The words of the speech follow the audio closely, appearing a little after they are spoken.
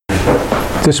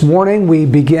This morning we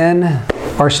begin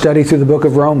our study through the book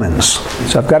of Romans.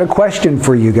 So I've got a question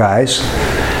for you guys.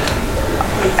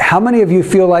 How many of you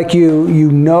feel like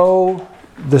you know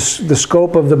the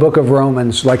scope of the book of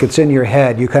Romans, like it's in your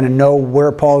head? You kind of know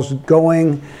where Paul's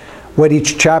going, what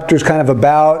each chapter is kind of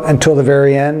about until the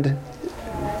very end?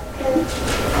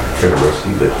 Kind of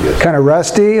rusty, but yes. Kind of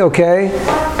rusty, okay.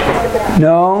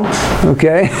 No?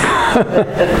 Okay.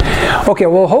 Okay,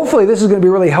 well hopefully this is going to be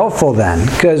really helpful then,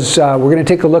 because we're going to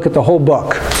take a look at the whole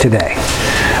book today.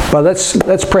 But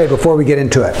let's pray before we get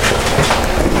into it.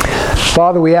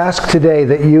 Father, we ask today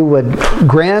that you would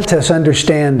grant us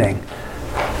understanding.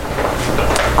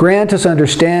 Grant us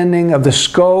understanding of the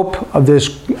scope of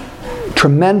this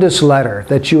tremendous letter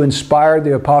that you inspired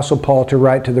the Apostle Paul to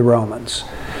write to the Romans.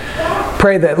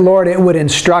 Pray that, Lord, it would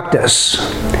instruct us.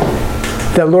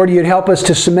 That, Lord, you'd help us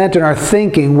to cement in our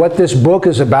thinking what this book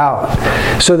is about,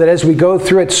 so that as we go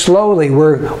through it slowly,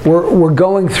 we're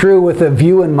going through with a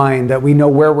view in mind that we know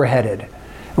where we're headed.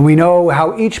 And we know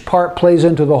how each part plays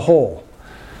into the whole.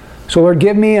 So, Lord,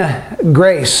 give me a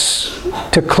grace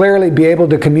to clearly be able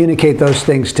to communicate those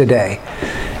things today.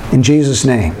 In Jesus'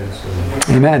 name,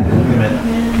 amen.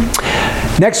 Amen.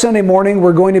 Next Sunday morning,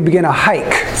 we're going to begin a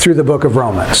hike through the book of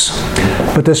Romans.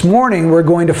 But this morning, we're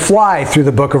going to fly through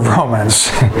the book of Romans.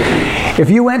 If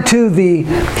you went to the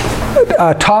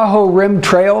Tahoe Rim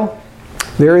Trail,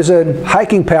 there is a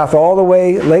hiking path all the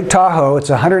way Lake Tahoe. It's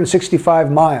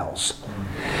 165 miles.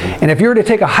 And if you were to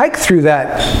take a hike through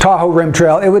that Tahoe Rim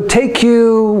Trail, it would take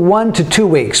you 1 to 2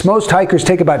 weeks. Most hikers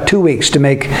take about 2 weeks to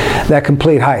make that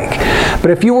complete hike.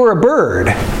 But if you were a bird,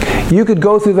 you could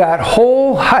go through that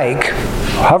whole hike,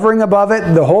 hovering above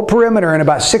it, the whole perimeter, in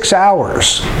about 6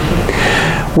 hours.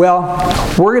 Well,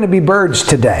 we're going to be birds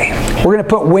today. We're going to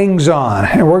put wings on,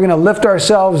 and we're going to lift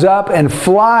ourselves up and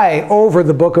fly over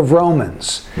the book of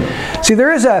Romans. See,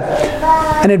 there is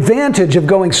an advantage of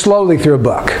going slowly through a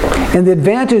book, and the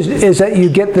advantage is that you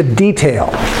get the detail.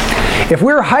 If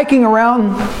we were hiking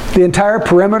around the entire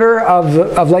perimeter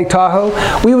of Lake Tahoe,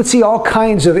 we would see all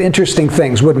kinds of interesting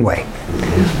things, wouldn't we?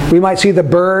 We might see the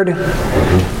bird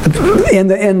in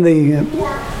the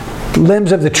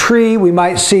limbs of the tree. We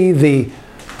might see the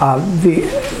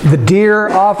deer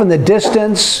off in the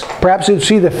distance. Perhaps we'd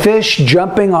see the fish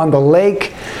jumping on the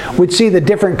lake. We'd see the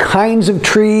different kinds of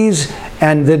trees,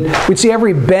 and we'd see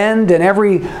every bend and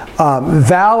every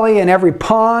valley and every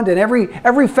pond and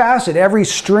every facet, every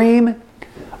stream.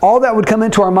 All that would come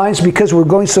into our minds because we're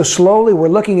going so slowly. We're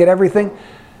looking at everything.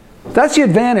 That's the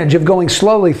advantage of going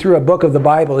slowly through a book of the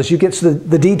Bible, is you get to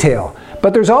the detail.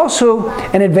 But there's also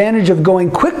an advantage of going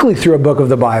quickly through a book of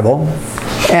the Bible.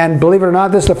 And believe it or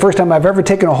not, this is the first time I've ever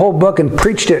taken a whole book and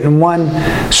preached it in one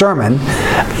sermon.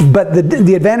 But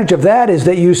the advantage of that is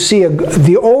that you see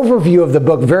the overview of the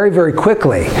book very, very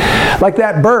quickly. Like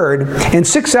that bird, in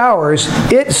 6 hours,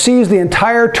 it sees the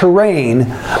entire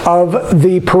terrain of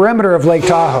the perimeter of Lake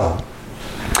Tahoe.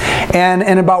 And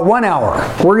in about 1 hour,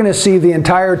 we're going to see the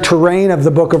entire terrain of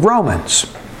the book of Romans.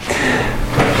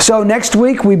 So next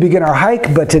week we begin our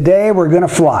hike, but today we're going to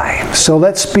fly. So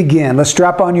let's begin. Let's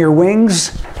strap on your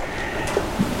wings.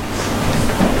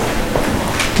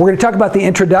 We're going to talk about the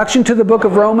introduction to the book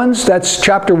of Romans. That's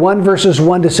chapter 1, verses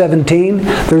 1 to 17.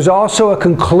 There's also a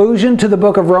conclusion to the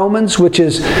book of Romans, which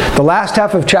is the last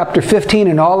half of chapter 15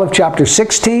 and all of chapter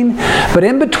 16. But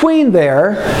in between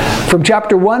there, from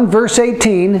chapter 1, verse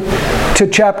 18 to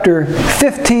chapter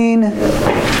 15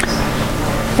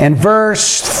 and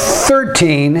verse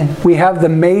 13, we have the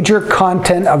major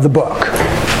content of the book.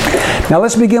 Now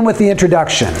let's begin with the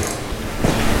introduction.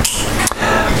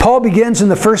 Paul begins in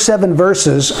the first 7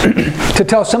 verses to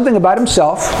tell something about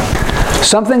himself,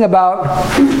 something about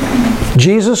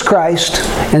Jesus Christ,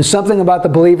 and something about the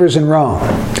believers in Rome.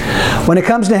 When it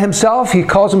comes to himself, he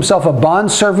calls himself a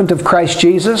bondservant of Christ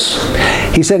Jesus.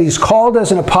 He said he's called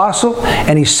as an apostle,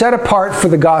 and he's set apart for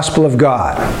the gospel of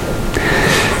God.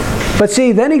 But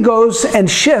see, then he goes and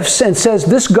shifts and says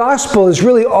this gospel is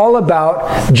really all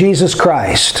about Jesus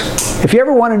Christ. If you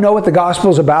ever want to know what the gospel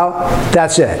is about,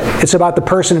 that's it. It's about the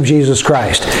person of Jesus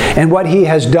Christ and what he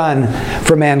has done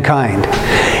for mankind.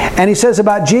 And he says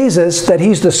about Jesus that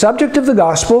he's the subject of the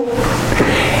gospel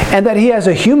and that he has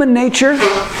a human nature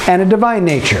and a divine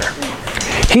nature.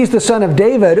 He's the son of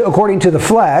David according to the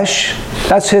flesh.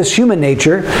 That's his human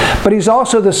nature. But he's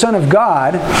also the son of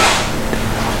God.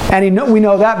 And we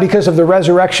know that because of the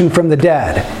resurrection from the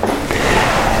dead.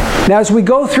 Now, as we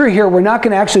go through here, we're not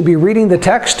going to actually be reading the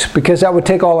text because that would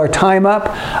take all our time up.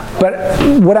 But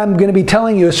what I'm going to be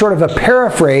telling you is sort of a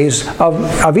paraphrase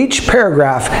of each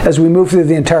paragraph as we move through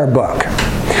the entire book.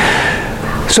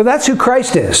 So So that's who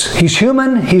Christ is. He's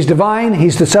human, He's divine,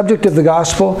 He's the subject of the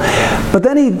gospel. But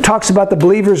then he talks about the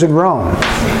believers in Rome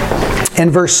in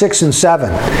verse 6 and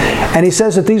 7. And he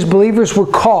says that these believers were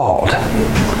called.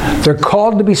 They're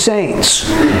called to be saints.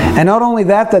 And not only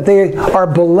that, that they are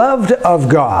beloved of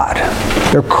God.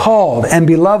 They're called and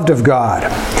beloved of God.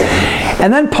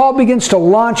 And then Paul begins to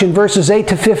launch in verses 8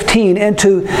 to 15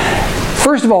 into,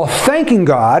 first of all, thanking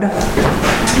God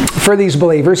for these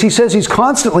believers. He says he's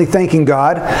constantly thanking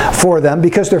God for them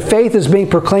because their faith is being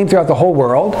proclaimed throughout the whole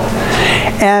world.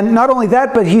 And not only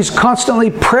that, but he's constantly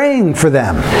praying for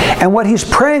them. And what he's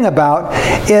praying about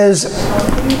is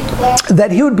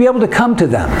that he would be able to come to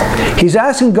them. He's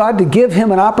asking God to give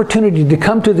him an opportunity to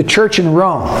come to the church in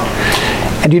Rome.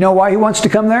 And do you know why he wants to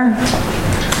come there?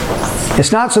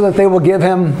 It's not so that they will give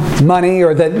him money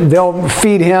or that they'll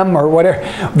feed him or whatever.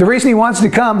 The reason he wants to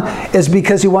come is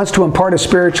because he wants to impart a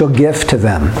spiritual gift to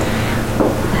them.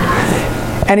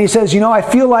 And he says, I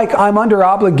feel like I'm under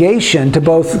obligation to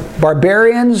both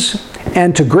barbarians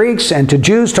and to Greeks and to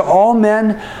Jews, to all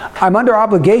men. I'm under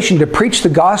obligation to preach the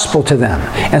gospel to them.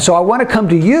 And so I want to come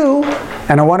to you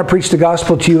and I want to preach the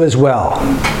gospel to you as well.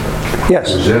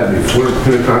 Yes? Was that before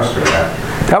Pentecost or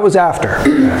after? That was after.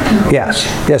 Yes,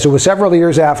 it was several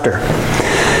years after.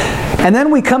 And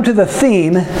then we come to the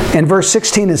theme in verse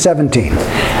 16 and 17.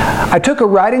 I took a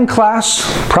writing class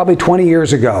probably 20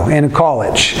 years ago in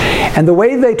college. And the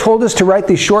way they told us to write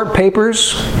these short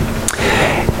papers,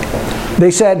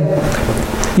 they said,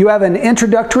 you have an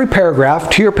introductory paragraph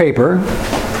to your paper,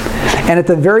 and at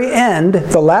the very end,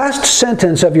 the last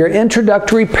sentence of your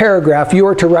introductory paragraph, you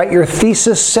are to write your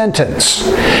thesis sentence.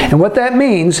 And what that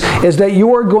means is that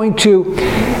you are going to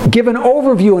give an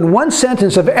overview in one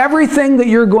sentence of everything that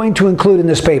you're going to include in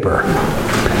this paper.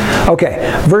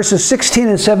 Okay, verses 16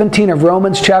 and 17 of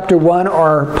Romans chapter 1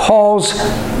 are Paul's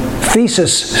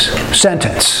thesis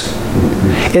sentence.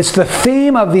 It's the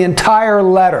theme of the entire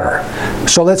letter.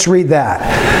 So let's read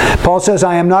that. Paul says,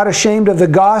 I am not ashamed of the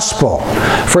gospel,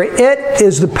 for it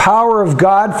is the power of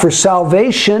God for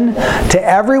salvation to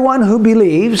everyone who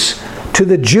believes, to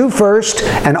the Jew first,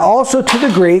 and also to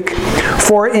the Greek.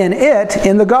 For in it,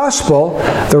 in the gospel,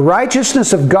 the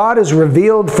righteousness of God is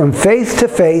revealed from faith to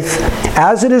faith,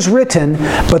 as it is written,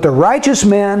 but the righteous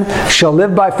man shall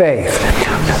live by faith.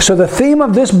 So the theme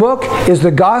of this book is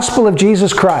the gospel of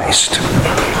Jesus Christ.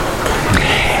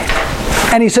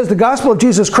 And he says the gospel of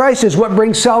Jesus Christ is what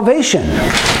brings salvation.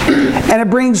 And it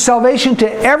brings salvation to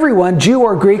everyone, Jew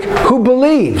or Greek, who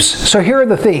believes. So here are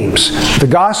the themes. The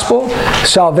gospel,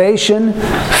 salvation,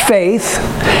 faith.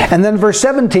 And then verse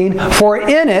 17, for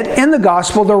in it, in the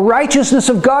gospel, the righteousness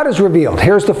of God is revealed.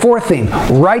 Here's the fourth theme,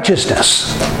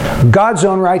 righteousness. God's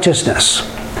own righteousness.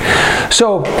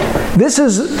 So this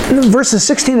is, verses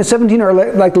 16 and 17 are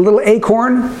like the little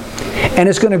acorn. And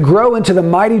it's going to grow into the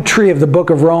mighty tree of the book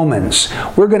of Romans.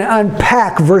 We're going to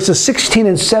unpack verses 16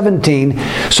 and 17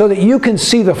 so that you can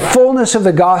see the fullness of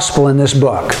the gospel in this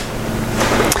book.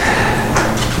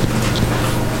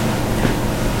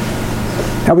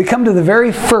 Now we come to the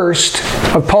very first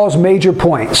of Paul's major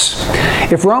points.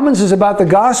 If Romans is about the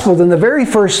gospel, then the very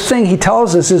first thing he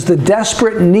tells us is the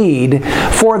desperate need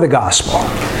for the gospel.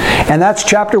 And that's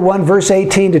chapter 1, verse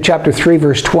 18 to chapter 3,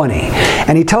 verse 20.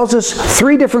 And he tells us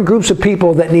three different groups of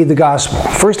people that need the gospel.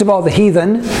 First of all, the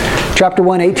heathen, chapter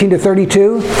 1, 18 to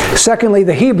 32. Secondly,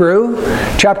 the Hebrew,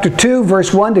 chapter 2,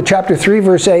 verse 1 to chapter 3,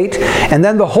 verse 8. And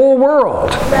then the whole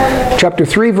world, chapter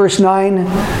 3, verse 9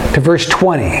 to verse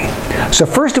 20. So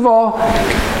first of all,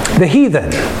 the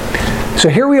heathen. So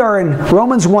here we are in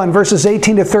Romans 1, verses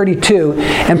 18 to 32.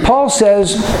 And Paul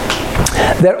says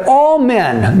that all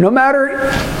men, no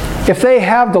matter if they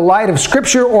have the light of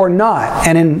Scripture or not,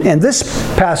 and in this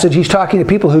passage he's talking to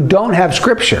people who don't have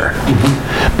Scripture,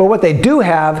 but what they do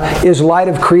have is light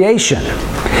of creation.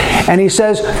 And he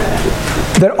says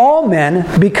that all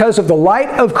men, because of the light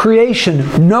of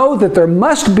creation, know that there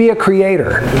must be a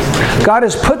Creator. God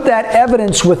has put that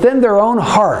evidence within their own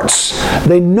hearts.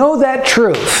 They know that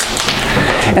truth.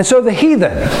 And so the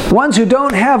heathen, ones who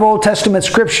don't have Old Testament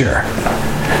Scripture,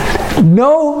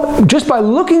 know just by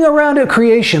looking around at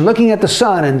creation, looking at the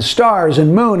sun and stars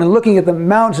and moon and looking at the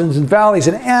mountains and valleys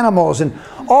and animals and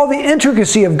all the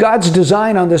intricacy of God's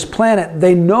design on this planet,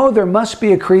 they know there must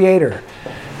be a Creator.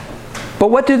 But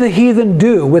what do the heathen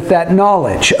do with that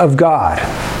knowledge of God?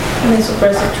 They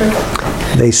suppress the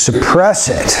truth. They suppress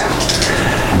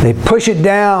it. They push it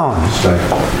down.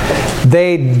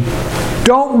 They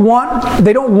don't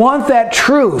want that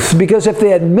truth, because if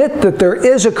they admit that there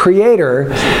is a Creator,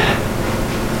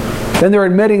 then they're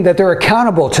admitting that they're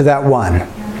accountable to that one.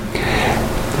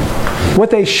 What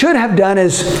they should have done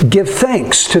is give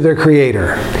thanks to their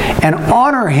Creator and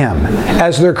honor Him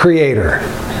as their Creator.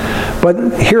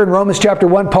 But here in Romans chapter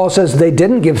 1, Paul says they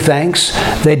didn't give thanks,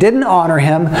 they didn't honor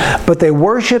Him, but they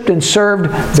worshiped and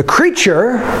served the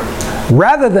creature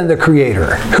rather than the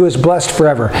Creator, who is blessed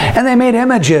forever. And they made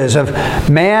images of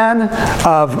man,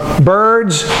 of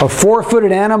birds, of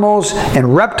four-footed animals,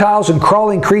 and reptiles and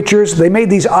crawling creatures. They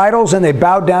made these idols and they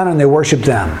bowed down and they worshiped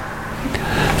them.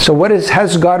 So how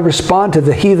does God respond to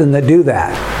the heathen that do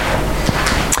that?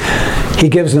 He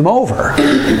gives them over.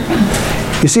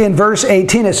 You see, in verse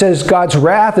 18 it says, God's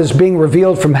wrath is being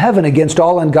revealed from heaven against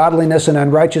all ungodliness and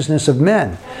unrighteousness of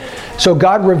men. So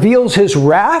God reveals His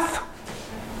wrath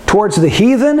towards the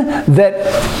heathen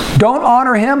that don't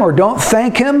honor Him or don't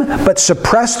thank Him, but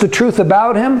suppress the truth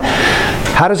about Him.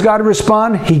 How does God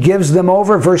respond? He gives them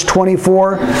over, verse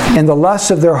 24, in the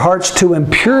lusts of their hearts to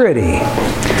impurity.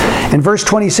 In verse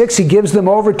 26, He gives them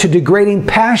over to degrading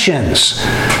passions,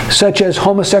 such as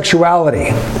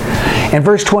homosexuality. In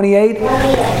verse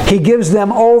 28, He gives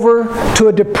them over to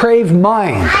a depraved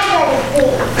mind.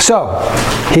 So,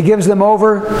 He gives them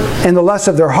over in the lusts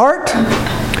of their heart,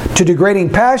 to degrading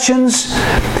passions,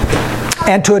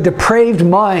 and to a depraved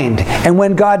mind. And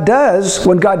when God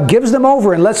gives them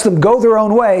over and lets them go their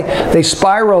own way, they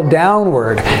spiral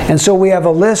downward. And so we have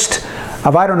a list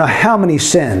of I don't know how many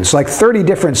sins, like 30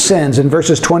 different sins in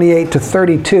verses 28 to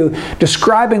 32,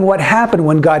 describing what happened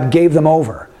when God gave them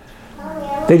over.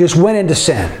 They just went into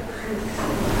sin.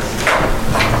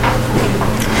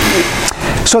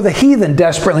 So the heathen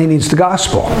desperately needs the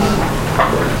gospel.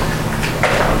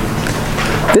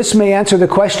 This may answer the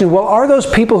question, well, are those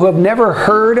people who have never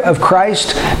heard of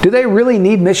Christ, do they really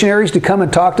need missionaries to come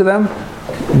and talk to them?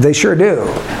 They sure do,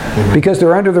 because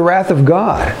they're under the wrath of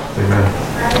God.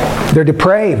 Amen. They're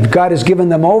depraved. God has given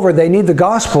them over. They need the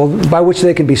gospel by which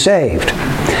they can be saved.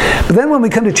 But then when we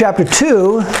come to chapter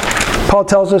 2, Paul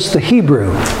tells us the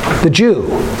Hebrew, the Jew,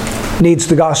 needs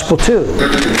the gospel too.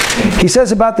 He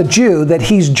says about the Jew that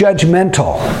he's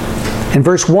judgmental. In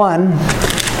verse 1,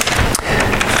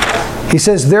 he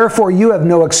says, "Therefore you have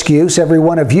no excuse, every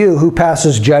one of you who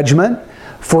passes judgment.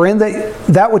 For in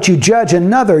that which you judge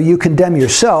another, you condemn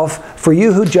yourself. For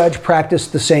you who judge practice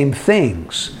the same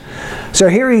things." So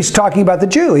here he's talking about the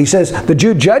Jew. He says, the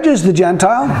Jew judges the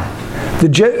Gentile. The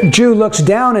Jew looks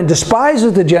down and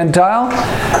despises the Gentile,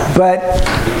 but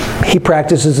he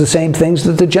practices the same things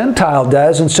that the Gentile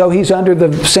does, and so he's under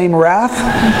the same wrath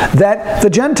that the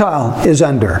Gentile is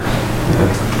under.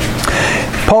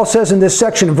 Paul says in this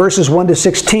section, in verses 1 to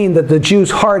 16, that the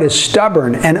Jew's heart is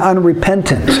stubborn and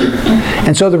unrepentant.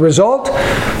 And so the result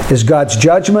is God's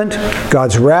judgment,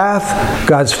 God's wrath,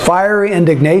 God's fiery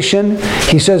indignation.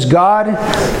 He says God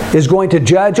is going to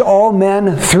judge all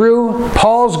men through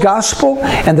Paul's gospel,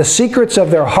 and the secrets of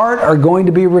their heart are going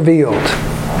to be revealed.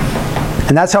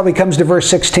 And that's how he comes to verse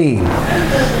 16.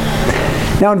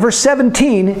 Now in verse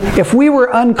 17, if we were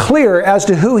unclear as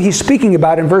to who he's speaking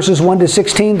about in verses 1 to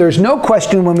 16, there's no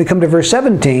question when we come to verse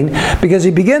 17, because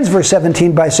he begins verse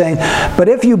 17 by saying, "But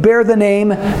if you bear the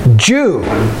name Jew."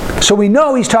 So we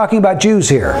know he's talking about Jews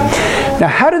here. Now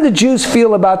how did the Jews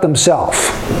feel about themselves?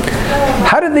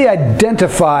 How did they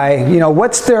identify,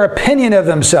 what's their opinion of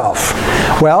themselves?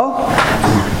 Well,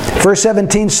 verse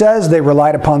 17 says they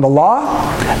relied upon the law,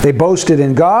 they boasted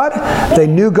in God, they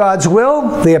knew God's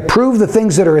will, they approved the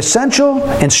things that are essential,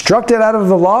 instructed out of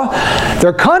the law.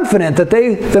 They're confident that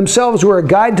they themselves were a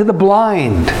guide to the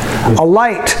blind, a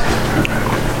light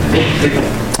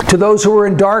to those who were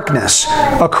in darkness,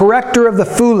 a corrector of the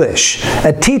foolish,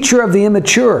 a teacher of the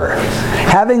immature,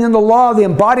 having in the law the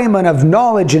embodiment of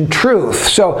knowledge and truth.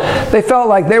 So they felt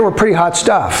like they were pretty hot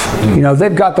stuff.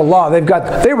 They've got the law,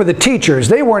 they were the teachers,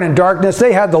 they weren't in darkness,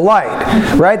 they had the light,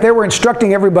 right? They were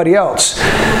instructing everybody else.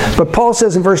 But Paul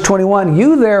says in verse 21,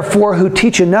 "You therefore who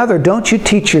teach another, don't you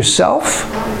teach yourself?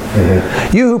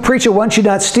 You who preach that one should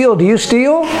not steal, do you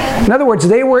steal?" In other words,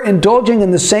 they were indulging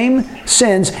in the same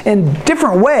sins in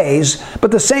different ways,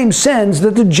 but the same sins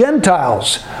that the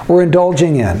Gentiles were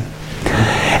indulging in.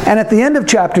 And at the end of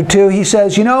chapter 2, he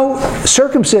says,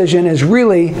 circumcision is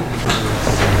really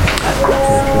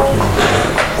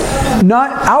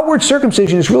not, outward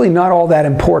circumcision is really not all that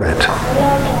important.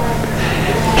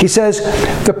 He says,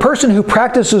 the person who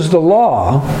practices the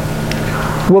law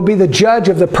will be the judge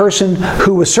of the person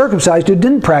who was circumcised who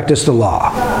didn't practice the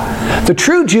law. The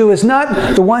true Jew is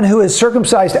not the one who is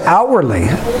circumcised outwardly,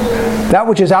 that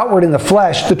which is outward in the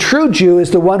flesh. The true Jew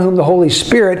is the one whom the Holy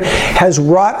Spirit has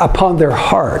wrought upon their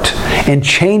heart and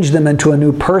changed them into a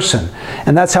new person.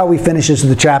 And that's how he finishes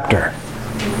the chapter.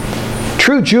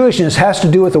 True Jewishness has to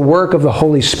do with the work of the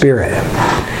Holy Spirit.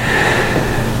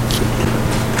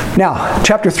 Now,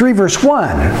 chapter 3, verse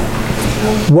 1.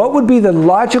 What would be the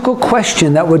logical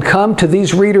question that would come to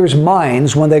these readers'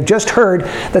 minds when they've just heard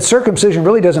that circumcision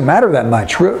really doesn't matter that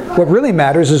much? What really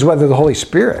matters is whether the Holy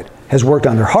Spirit has worked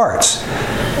on their hearts.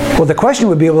 Well, the question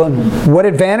would be, well, what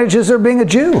advantage is there being a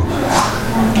Jew?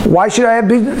 Why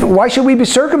should we be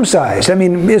circumcised? I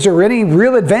mean, is there any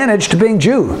real advantage to being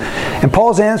Jew? And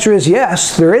Paul's answer is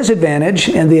yes, there is advantage.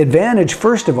 And the advantage,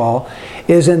 first of all,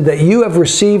 is in that you have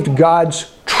received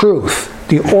God's truth,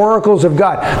 the oracles of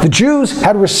God. The Jews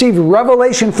had received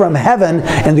revelation from heaven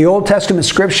in the Old Testament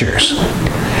scriptures.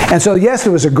 And so, yes,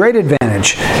 there was a great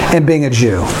advantage in being a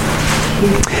Jew.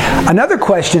 Another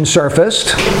question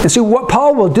surfaced, and so what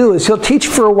Paul will do is he'll teach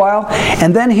for a while,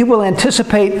 and then he will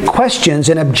anticipate questions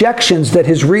and objections that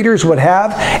his readers would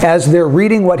have as they're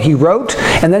reading what he wrote,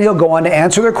 and then he'll go on to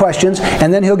answer their questions,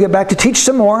 and then he'll get back to teach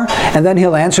some more, and then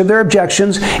he'll answer their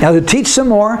objections, and he'll teach some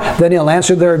more, then he'll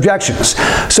answer their objections.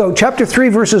 So chapter 3,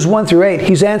 verses 1 through 8,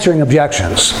 he's answering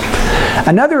objections.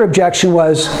 Another objection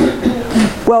was,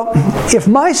 well, if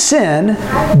my sin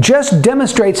just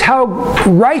demonstrates how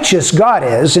righteous God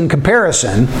is in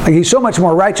comparison, like he's so much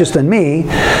more righteous than me,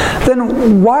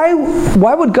 then why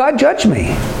would God judge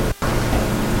me?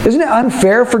 Isn't it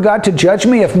unfair for God to judge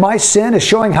me if my sin is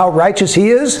showing how righteous He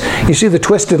is? You see the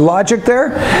twisted logic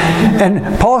there?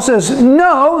 And Paul says,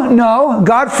 no,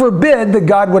 God forbid that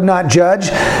God would not judge.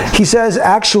 He says,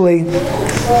 actually,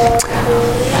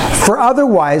 for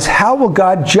otherwise, how will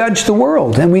God judge the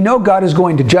world? And we know God is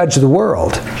going to judge the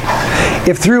world.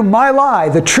 If through my lie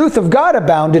the truth of God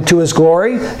abounded to His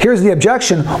glory, here's the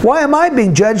objection, why am I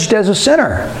being judged as a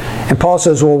sinner? And Paul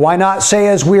says, well, why not say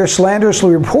as we are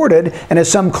slanderously reported, and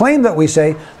as some claim that we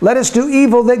say, let us do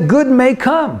evil that good may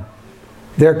come.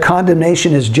 Their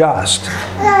condemnation is just.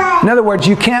 In other words,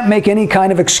 you can't make any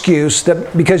kind of excuse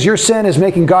that because your sin is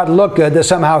making God look good, that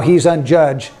somehow He's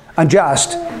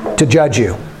unjust to judge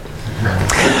you.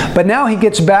 But now he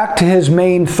gets back to his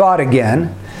main thought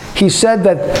again. He said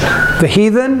that the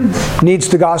heathen needs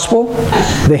the gospel,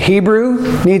 the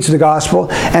Hebrew needs the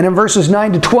gospel, and in verses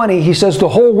 9 to 20 he says the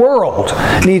whole world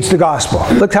needs the gospel.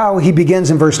 Look how he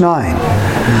begins in verse 9.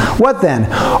 What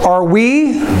then? Are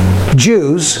we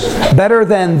Jews better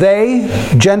than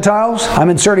they, Gentiles? I'm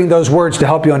inserting those words to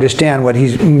help you understand what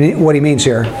he means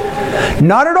here.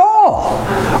 Not at all.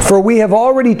 For we have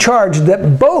already charged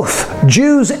that both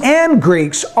Jews and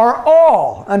Greeks are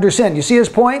all under sin. You see his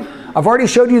point? I've already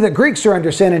showed you that Greeks are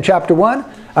under sin in chapter 1.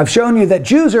 I've shown you that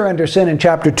Jews are under sin in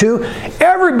chapter 2.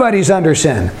 Everybody's under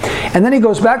sin. And then he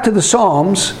goes back to the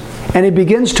Psalms and he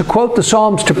begins to quote the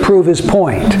Psalms to prove his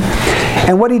point.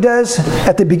 And what he does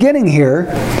at the beginning here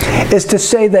is to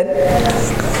say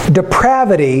that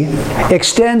depravity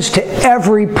extends to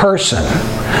every person.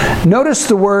 Notice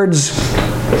the words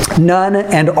none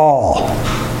and all.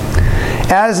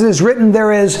 As it is written,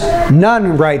 there is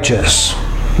none righteous,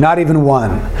 not even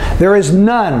one. There is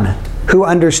none who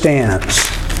understands.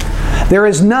 There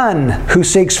is none who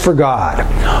seeks for God.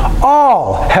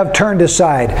 All have turned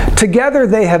aside. Together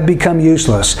they have become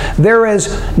useless. There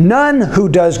is none who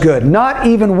does good, not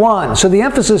even one. So the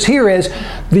emphasis here is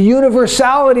the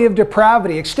universality of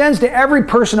depravity extends to every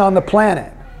person on the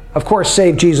planet. Of course,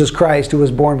 save Jesus Christ, who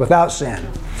was born without sin.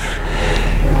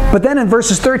 But then in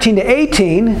verses 13 to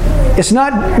 18, it's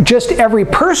not just every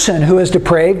person who is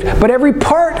depraved, but every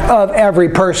part of every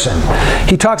person.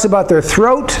 He talks about their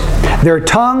throat, their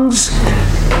tongues,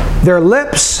 their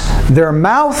lips, their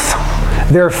mouth,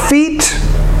 their feet,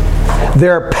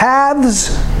 their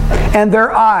paths, and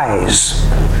their eyes.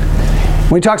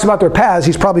 When he talks about their paths,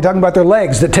 he's probably talking about their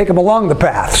legs that take him along the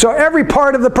path. So every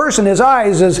part of the person, his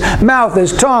eyes, his mouth,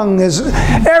 his tongue,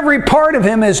 every part of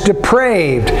him is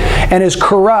depraved and is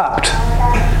corrupt.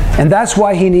 And that's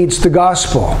why he needs the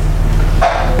gospel.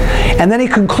 And then he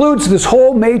concludes this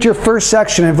whole major first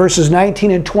section in verses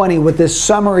 19 and 20 with this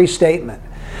summary statement,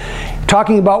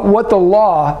 talking about what the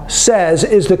law says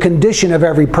is the condition of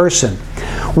every person.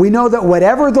 We know that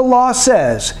whatever the law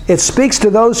says, it speaks to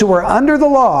those who are under the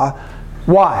law.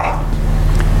 Why?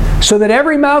 So that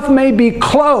every mouth may be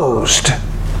closed.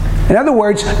 In other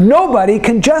words, nobody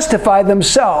can justify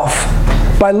themselves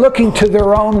by looking to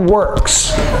their own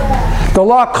works. The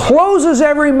law closes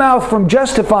every mouth from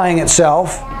justifying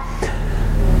itself,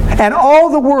 and all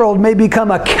the world may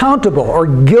become accountable or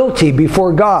guilty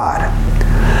before God.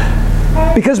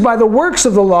 Because by the works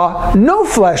of the law, no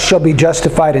flesh shall be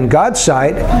justified in God's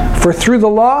sight. For through the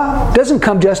law doesn't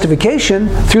come justification.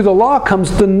 Through the law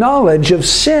comes the knowledge of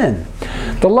sin.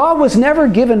 The law was never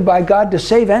given by God to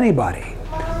save anybody.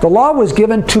 The law was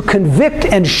given to convict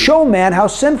and show man how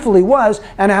sinful he was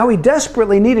and how he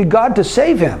desperately needed God to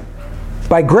save him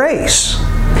by grace.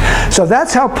 So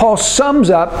that's how Paul sums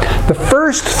up the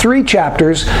first 3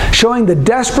 chapters, showing the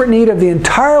desperate need of the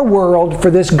entire world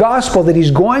for this gospel that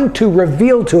he's going to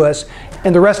reveal to us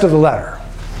in the rest of the letter.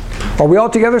 Are we all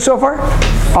together so far?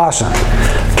 Awesome.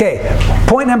 Okay,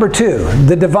 point number 2,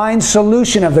 the divine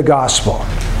solution of the gospel.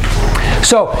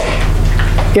 So,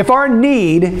 if our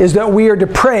need is that we are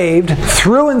depraved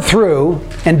through and through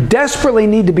and desperately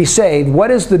need to be saved, what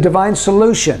is the divine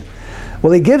solution?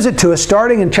 Well, he gives it to us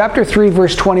starting in chapter 3,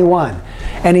 verse 21.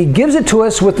 And he gives it to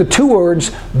us with the 2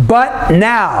 words, but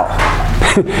now.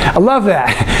 I love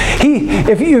that.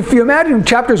 If you imagine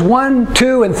chapters 1,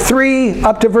 2, and 3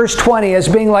 up to verse 20 as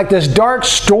being like this dark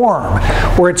storm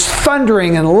where it's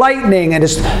thundering and lightning and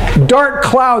it's dark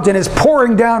clouds and it's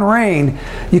pouring down rain,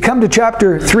 you come to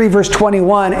chapter 3, verse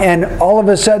 21, and all of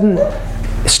a sudden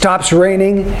it stops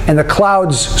raining and the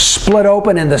clouds split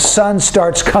open and the sun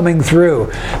starts coming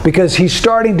through, because he's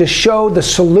starting to show the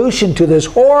solution to this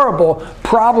horrible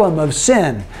problem of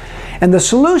sin. And the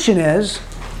solution is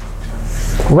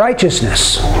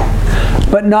righteousness,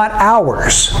 but not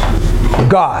ours,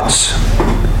 God's.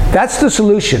 That's the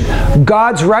solution,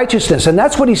 God's righteousness. And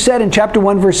that's what he said in chapter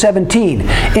 1, verse 17.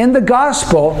 In the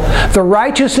gospel, the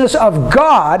righteousness of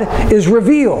God is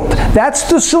revealed. That's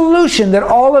the solution that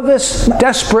all of us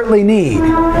desperately need.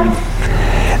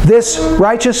 This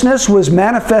righteousness was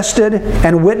manifested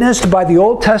and witnessed by the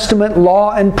Old Testament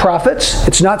law and prophets.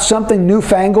 It's not something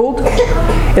newfangled.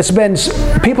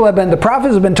 The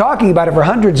prophets have been talking about it for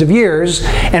hundreds of years,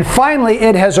 and finally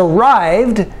it has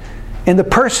arrived in the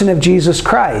person of Jesus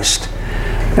Christ.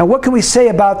 Now, what can we say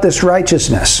about this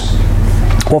righteousness?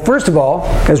 Well, first of all,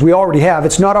 as we already have,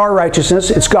 it's not our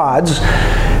righteousness, it's God's.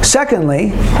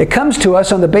 Secondly, it comes to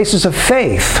us on the basis of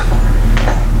faith,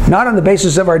 not on the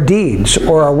basis of our deeds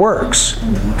or our works.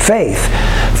 Faith.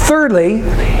 Thirdly,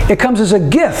 it comes as a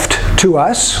gift to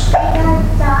us.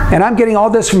 And I'm getting all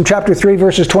this from chapter 3,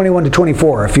 verses 21 to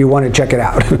 24, if you want to check it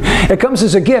out. It comes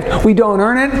as a gift. We don't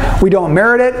earn it. We don't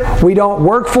merit it. We don't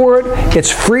work for it. It's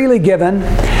freely given.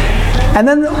 And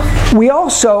then we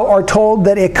also are told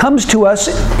that it comes to us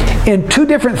in 2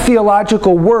 different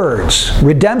theological words,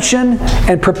 redemption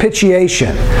and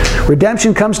propitiation.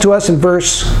 Redemption comes to us in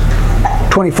verse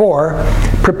 24.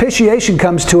 Propitiation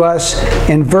comes to us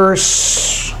in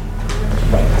verse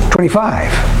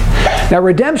 25. Now,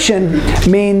 redemption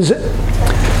means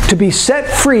to be set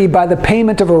free by the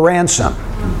payment of a ransom.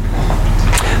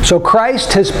 So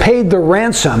Christ has paid the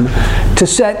ransom to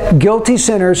set guilty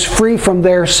sinners free from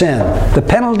their sin. The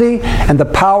penalty and the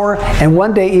power and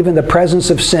one day even the presence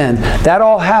of sin. That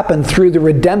all happened through the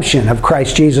redemption of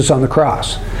Christ Jesus on the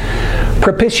cross.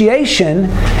 Propitiation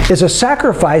is a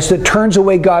sacrifice that turns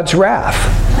away God's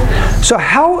wrath. So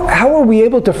how are we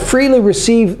able to freely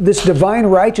receive this divine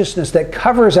righteousness that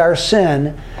covers our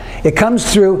sin? It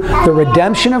comes through the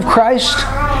redemption of Christ,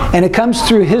 and it comes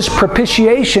through his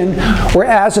propitiation, where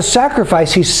as a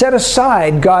sacrifice he set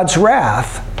aside God's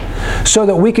wrath so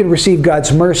that we can receive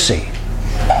God's mercy.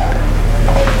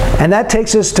 And that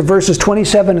takes us to verses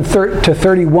 27 to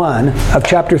 31 of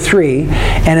chapter 3.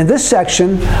 And in this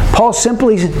section, Paul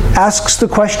simply asks the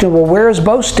question, well, where is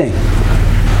boasting?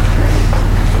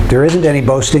 There isn't any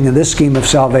boasting in this scheme of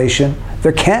salvation.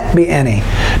 There can't be any,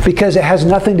 because it has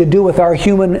nothing to do with our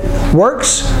human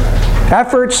works,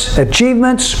 efforts,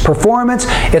 achievements, performance.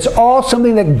 It's all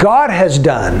something that God has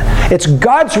done. It's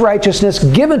God's righteousness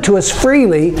given to us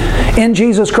freely in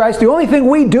Jesus Christ. The only thing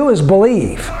we do is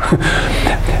believe.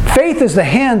 Faith is the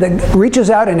hand that reaches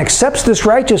out and accepts this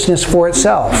righteousness for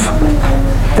itself.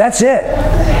 That's it.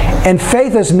 And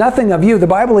faith is nothing of you. The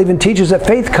Bible even teaches that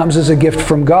faith comes as a gift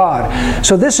from God.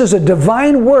 So this is a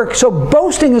divine work. So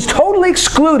boasting is totally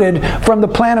excluded from the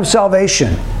plan of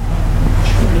salvation.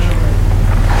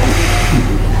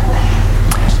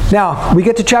 Now, we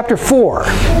get to chapter 4.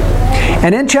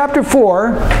 And in chapter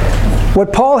 4,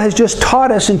 what Paul has just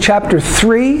taught us in chapter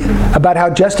 3 about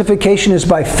how justification is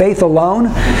by faith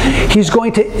alone, he's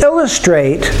going to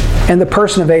illustrate in the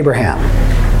person of Abraham.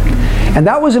 And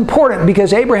that was important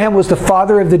because Abraham was the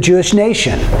father of the Jewish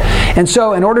nation. And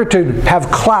so in order to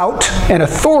have clout and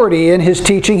authority in his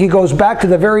teaching, he goes back to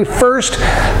the very first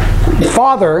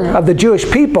father of the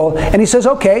Jewish people, and he says,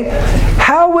 okay,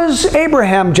 how was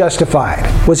Abraham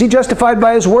justified? Was he justified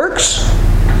by his works?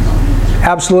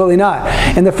 Absolutely not.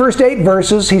 In the first 8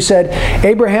 verses, he said,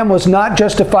 Abraham was not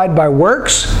justified by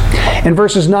works. In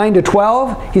verses 9 to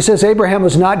 12, he says Abraham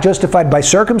was not justified by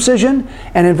circumcision.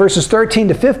 And in verses 13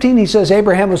 to 15, he says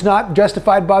Abraham was not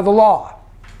justified by the law.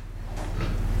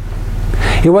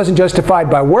 He wasn't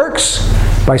justified by works,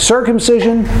 by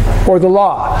circumcision, or the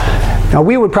law. Now,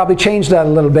 we would probably change that a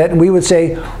little bit, and we would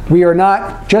say we are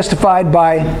not justified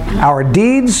by our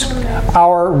deeds,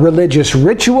 our religious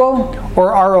ritual,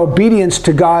 or our obedience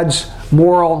to God's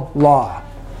moral law.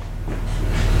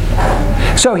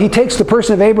 So he takes the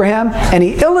person of Abraham and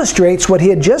he illustrates what he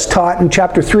had just taught in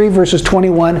chapter 3, verses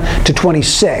 21 to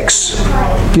 26.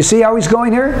 Do you see how he's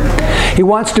going here? He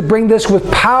wants to bring this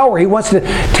with power. He wants to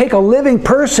take a living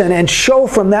person and show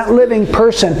from that living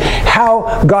person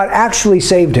how God actually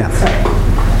saved him.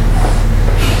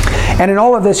 And in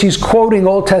all of this, he's quoting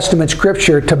Old Testament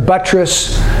scripture to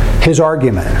buttress his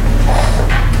argument.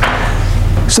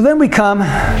 So then we come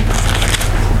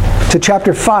to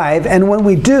chapter 5, and when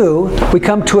we do, we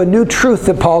come to a new truth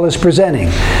that Paul is presenting.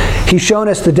 He's shown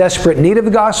us the desperate need of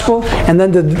the gospel, and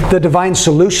then the divine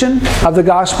solution of the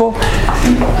gospel.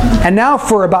 And now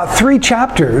for about 3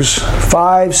 chapters,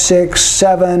 5, 6,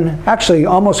 7, actually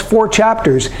almost 4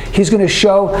 chapters, he's going to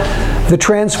show the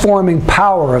transforming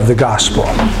power of the gospel.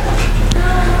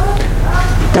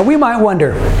 Now we might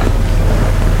wonder,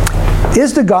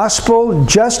 is the gospel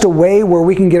just a way where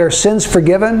we can get our sins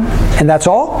forgiven and that's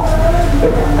all?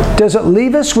 Does it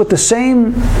leave us with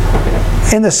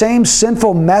in the same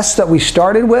sinful mess that we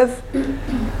started with?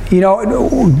 You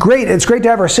know, great, it's great to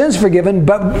have our sins forgiven,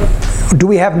 but do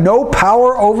we have no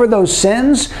power over those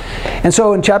sins? And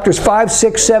so in chapters 5,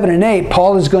 6, 7, and 8,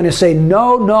 Paul is going to say,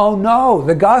 no, no, no.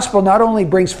 The gospel not only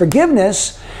brings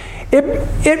forgiveness,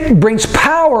 it brings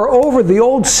power over the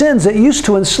old sins that used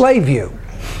to enslave you.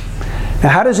 Now,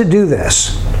 how does it do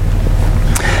this?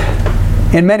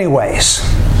 In many ways.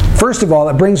 First of all,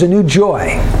 it brings a new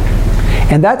joy.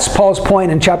 And that's Paul's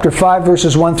point in chapter 5,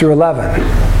 verses 1 through 11.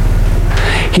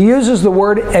 He uses the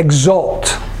word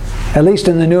exult. At least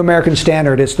in the New American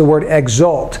Standard, it's the word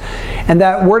exult. And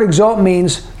that word exult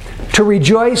means to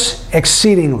rejoice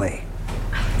exceedingly.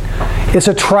 It's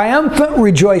a triumphant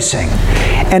rejoicing.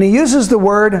 And he uses the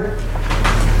word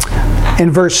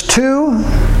in verse 2,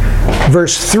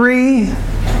 verse 3,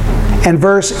 and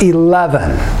verse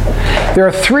 11. There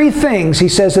are 3 things he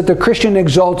says that the Christian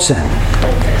exults in.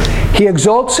 He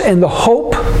exults in the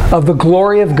hope of the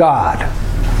glory of God.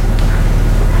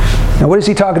 Now, what is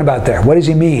he talking about there? What does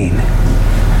he mean?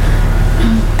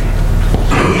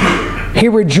 He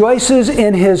rejoices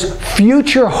in his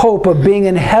future hope of being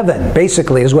in heaven,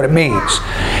 basically, is what it means.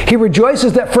 He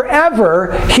rejoices that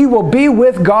forever he will be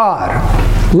with God,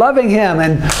 loving him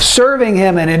and serving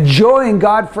him and enjoying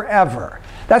God forever.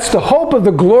 That's the hope of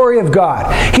the glory of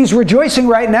God. He's rejoicing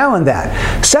right now in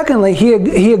that. Secondly,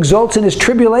 he exults in his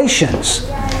tribulations.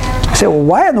 You say, well,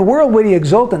 why in the world would he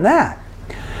exult in that?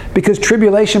 Because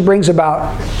tribulation brings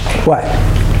about what?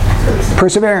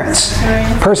 Perseverance.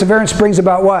 Perseverance brings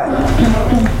about what?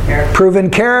 Proven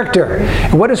character.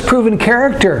 And what does proven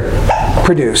character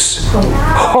produce?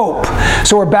 Hope.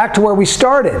 So we're back to where we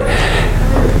started.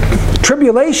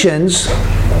 Tribulations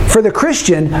for the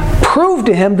Christian prove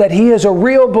to him that he is a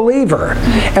real believer.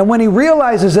 And when he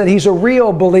realizes that he's a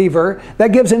real believer,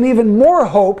 that gives him even more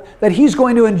hope that he's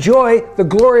going to enjoy the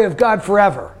glory of God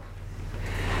forever.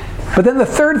 But then the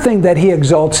third thing that he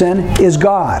exults in is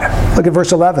God. Look at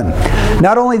verse 11.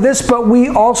 Not only this, but we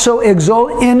also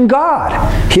exult in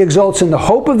God. He exults in the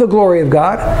hope of the glory of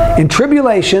God, in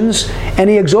tribulations, and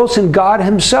he exults in God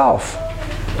himself.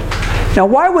 Now,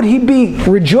 why would he be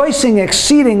rejoicing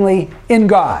exceedingly in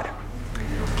God?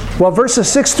 Well, verses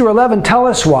 6 through 11 tell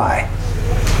us why.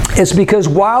 It's because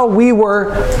while we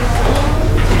were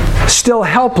still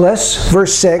helpless,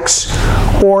 verse 6,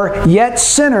 or yet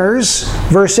sinners,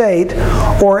 verse 8,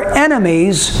 or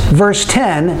enemies, verse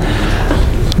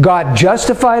 10, God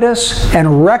justified us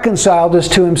and reconciled us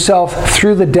to himself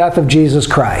through the death of Jesus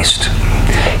Christ.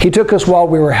 He took us while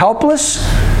we were helpless,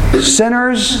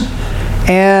 sinners,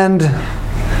 and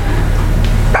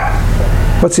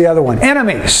what's the other one?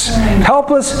 Enemies.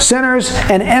 Helpless, sinners,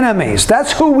 and enemies.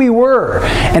 That's who we were.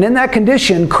 And in that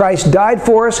condition, Christ died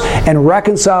for us and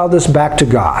reconciled us back to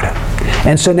God.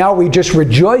 And so now we just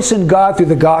rejoice in God through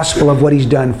the gospel of what he's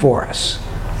done for us.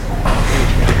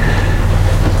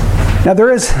 Now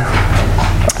there is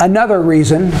another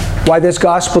reason why this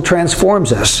gospel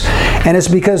transforms us. And it's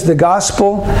because the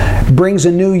gospel brings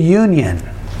a new union.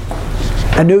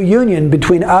 A new union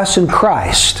between us and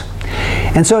Christ.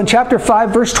 And so in chapter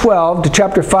 5, verse 12 to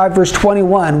chapter 5, verse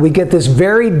 21, we get this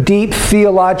very deep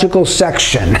theological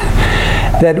section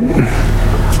that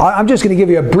I'm just going to give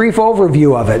you a brief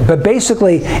overview of it. But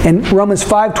basically, in Romans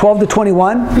 5, 12 to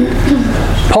 21,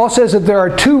 Paul says that there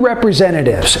are 2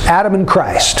 representatives, Adam and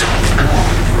Christ.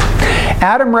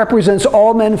 Adam represents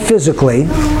all men physically.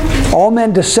 All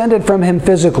men descended from him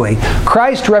physically.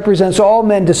 Christ represents all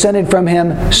men descended from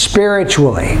him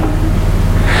spiritually.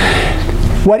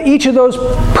 what each of those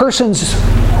persons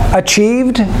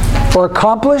achieved or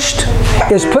accomplished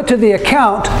is put to the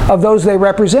account of those they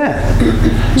represent.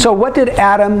 So what did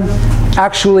Adam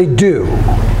actually do?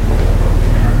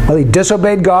 Well, he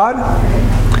disobeyed God.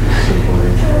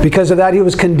 Because of that, he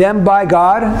was condemned by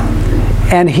God,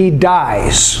 and he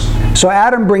dies. So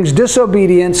Adam brings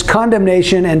disobedience,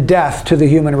 condemnation, and death to the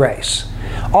human race.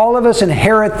 All of us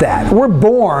inherit that. We're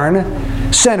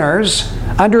born sinners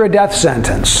under a death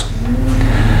sentence.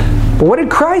 But what did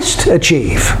Christ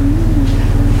achieve?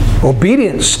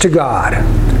 Obedience to God,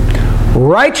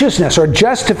 righteousness or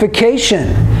justification,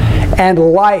 and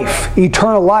life,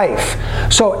 eternal life.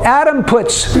 So Adam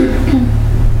puts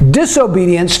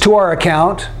disobedience to our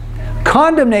account,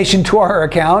 condemnation to our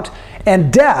account,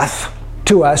 and death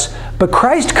to us. But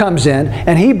Christ comes in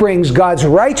and he brings God's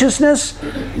righteousness,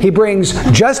 he brings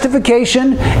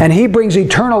justification, and he brings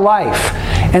eternal life.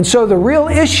 And so the real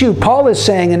issue Paul is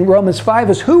saying in Romans 5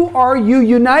 is, who are you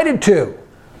united to?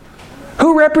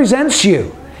 Who represents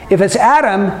you? If it's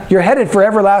Adam, you're headed for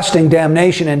everlasting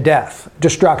damnation and death,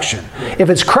 destruction. If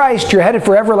it's Christ, you're headed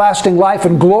for everlasting life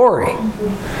and glory.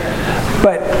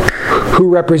 But who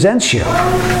represents you?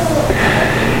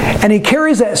 And he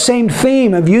carries that same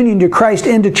theme of union to Christ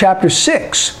into chapter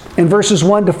 6 in verses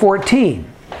 1 to 14.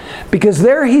 Because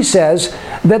there he says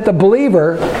that the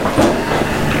believer,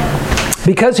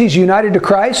 because he's united to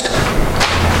Christ,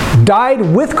 died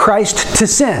with Christ to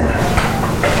sin.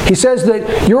 He says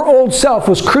that your old self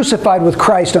was crucified with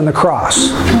Christ on the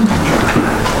cross.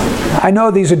 I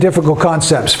know these are difficult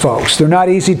concepts, folks. They're not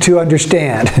easy to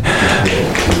understand.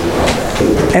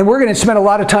 And we're going to spend a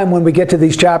lot of time when we get to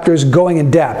these chapters going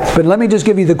in depth. But let me just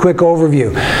give you the quick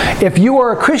overview. If you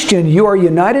are a Christian, you are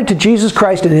united to Jesus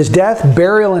Christ in his death,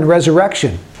 burial, and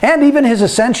resurrection. And even his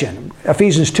ascension,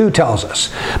 Ephesians 2 tells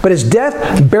us. But his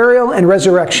death, burial, and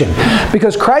resurrection.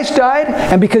 Because Christ died,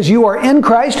 and because you are in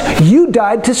Christ, you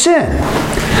died to sin.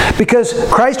 Because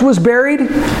Christ was buried,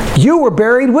 you were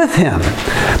buried with him.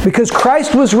 Because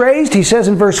Christ was raised, he says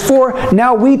in verse 4,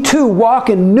 now we too walk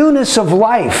in newness of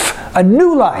life, a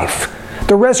new life,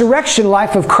 the resurrection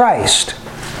life of Christ.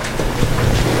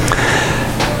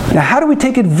 Now, how do we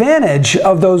take advantage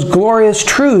of those glorious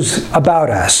truths about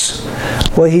us?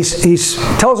 Well, he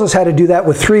tells us how to do that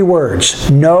with 3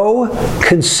 words: know,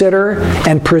 consider,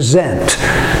 and present.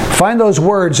 Find those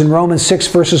words in Romans 6,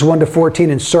 verses 1 to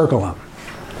 14, and circle them.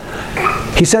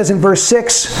 He says in verse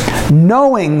 6,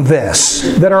 knowing this,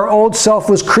 that our old self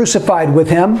was crucified with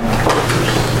him.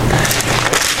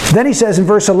 Then he says in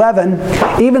verse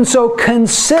 11, even so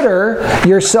consider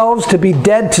yourselves to be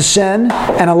dead to sin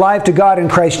and alive to God in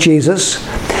Christ Jesus.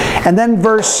 And then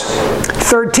verse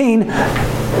 13,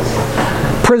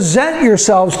 present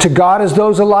yourselves to God as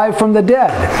those alive from the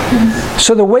dead.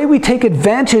 So the way we take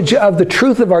advantage of the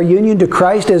truth of our union to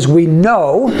Christ is we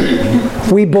know,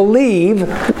 we believe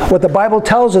what the Bible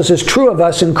tells us is true of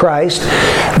us in Christ.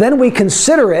 Then we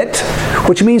consider it,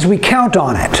 which means we count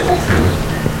on it.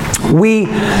 We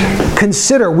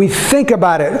consider, we think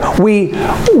about it,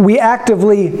 we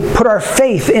actively put our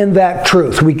faith in that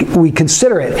truth. We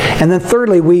consider it. And then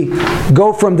thirdly, we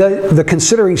go from the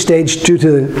considering stage to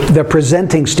the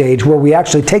presenting stage, where we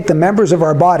actually take the members of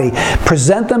our body,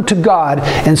 present them to God,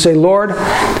 and say, Lord,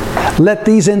 let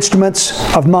these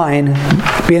instruments of mine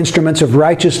be instruments of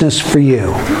righteousness for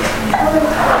you.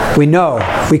 We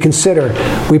know, we consider,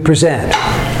 we present.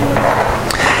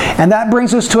 And that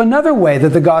brings us to another way that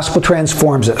the gospel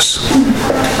transforms us.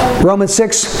 Romans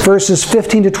 6, verses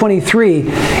 15 to 23,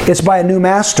 it's by a new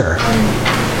master.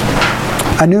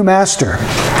 A new master.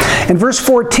 In verse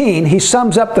 14, he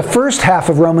sums up the first half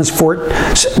of Romans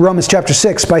chapter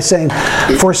 6 by saying,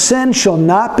 for sin shall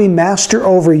not be master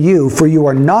over you, for you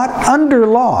are not under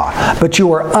law, but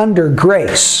you are under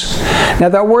grace. Now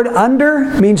that word under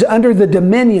means under the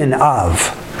dominion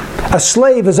of. A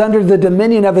slave is under the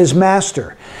dominion of his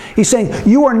master. He's saying,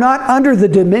 you are not under the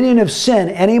dominion of sin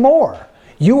anymore.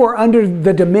 You are under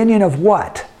the dominion of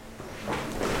what?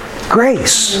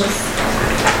 Grace.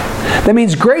 That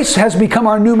means grace has become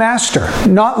our new master,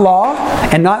 not law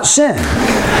and not sin.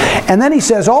 And then he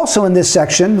says also in this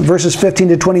section, verses 15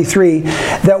 to 23,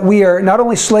 that we are not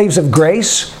only slaves of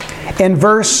grace. In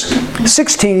verse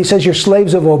 16, he says you're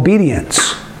slaves of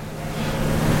obedience.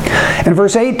 In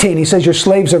verse 18, he says you're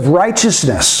slaves of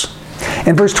righteousness.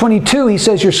 In verse 22, he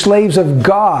says you're slaves of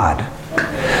God.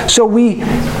 So we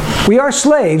are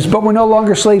slaves, but we're no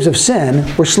longer slaves of sin.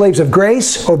 We're slaves of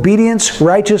grace, obedience,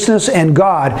 righteousness, and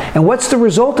God. And what's the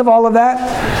result of all of that?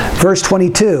 Verse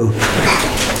 22,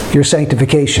 your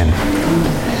sanctification.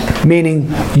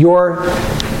 Meaning your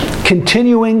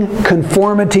continuing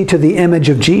conformity to the image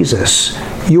of Jesus.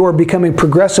 you are becoming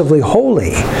progressively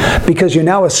holy because you're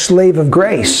now a slave of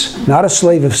grace, not a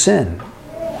slave of sin.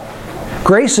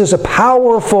 Grace is a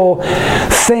powerful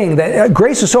thing.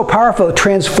 Grace is so powerful it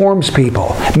transforms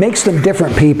people, makes them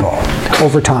different people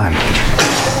over time.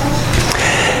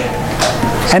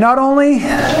 And not only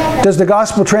does the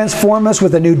gospel transform us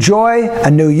with a new joy, a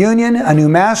new union, a new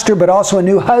master, but also a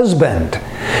new husband.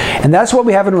 And that's what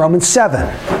we have in Romans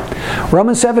 7.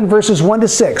 Romans 7 verses 1 to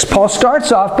 6. Paul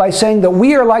starts off by saying that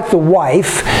we are like the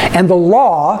wife and the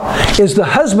law is the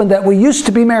husband that we used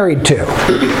to be married to.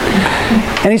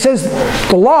 And he says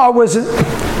the law was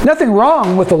nothing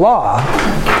wrong with the law,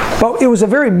 but it was a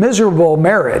very miserable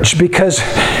marriage because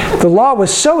the law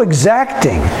was so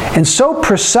exacting and so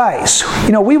precise.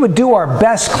 You know, we would do our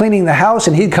best cleaning the house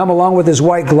and he'd come along with his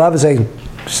white glove and say,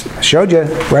 showed you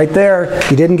right there.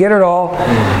 You didn't get it all.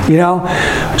 You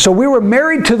know? So we were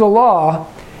married to the law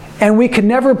and we could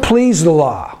never please the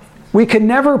law. We could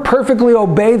never perfectly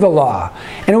obey the law.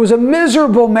 And it was a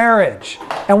miserable marriage.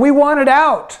 And we wanted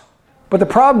out. But the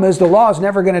problem is the law is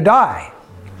never going to die.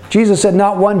 Jesus said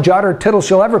not one jot or tittle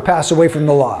shall ever pass away from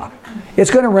the law. It's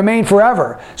going to remain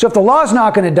forever. So if the law is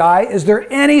not going to die, is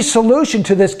there any solution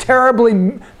to this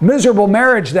terribly miserable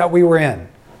marriage that we were in?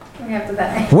 We have to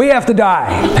die. We have to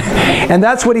die. And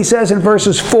that's what he says in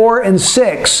verses 4 and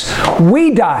 6.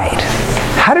 We died.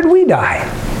 How did we die?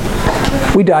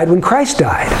 We died when Christ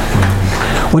died.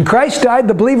 When Christ died,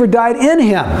 the believer died in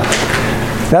him.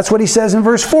 That's what he says in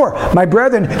verse 4. My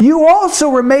brethren, you also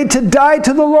were made to die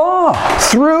to the law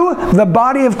through the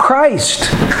body of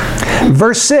Christ.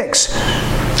 Verse 6.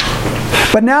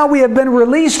 But now we have been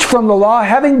released from the law,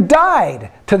 having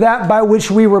died to that by which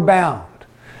we were bound.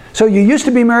 So you used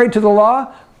to be married to the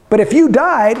law, but if you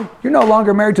died, you're no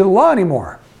longer married to the law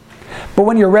anymore. But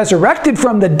when you're resurrected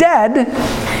from the dead,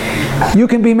 you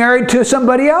can be married to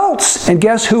somebody else. And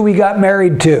guess who we got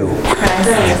married to?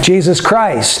 Jesus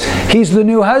Christ. He's the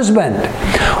new husband.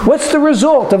 What's the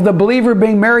result of the believer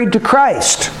being married to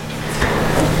Christ?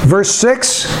 Verse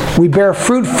 6, we bear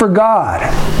fruit for God.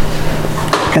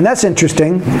 And that's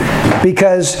interesting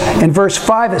because in verse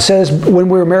 5 it says when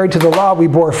we were married to the law we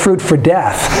bore fruit for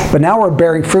death. But now we're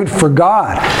bearing fruit for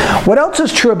God. What else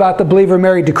is true about the believer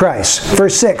married to Christ?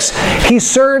 Verse 6, he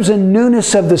serves in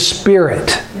newness of the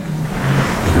Spirit,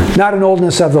 not in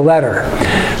oldness of the letter.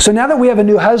 So now that we have a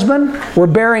new husband, we're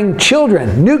bearing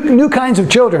children, new kinds of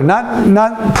children,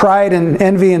 not pride and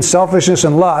envy and selfishness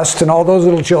and lust and all those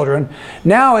little children.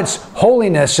 Now it's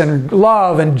holiness and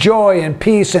love and joy and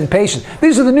peace and patience.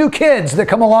 These are the new kids that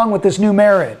come along with this new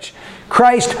marriage.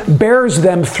 Christ bears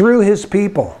them through his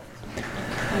people.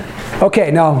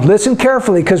 Okay, now listen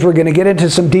carefully because we're going to get into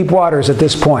some deep waters at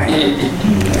this point.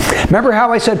 Remember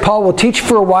how I said Paul will teach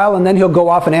for a while and then he'll go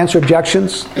off and answer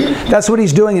objections? That's what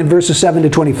he's doing in verses 7 to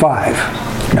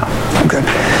 25. No, I'm good.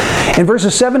 In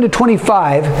verses 7 to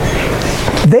 25,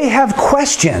 they have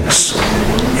questions.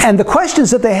 And the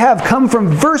questions that they have come from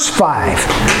verse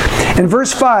 5. In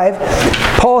verse 5,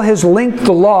 Paul has linked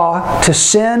the law to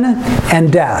sin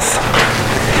and death.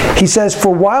 He says,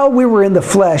 for while we were in the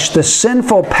flesh, the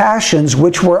sinful passions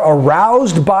which were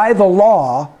aroused by the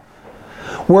law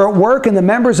were at work in the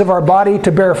members of our body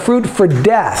to bear fruit for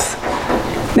death.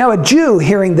 Now a Jew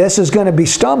hearing this is going to be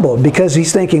stumbled because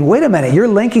he's thinking, wait a minute, you're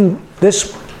linking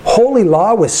this holy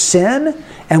law with sin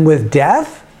and with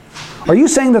death? Are you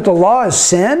saying that the law is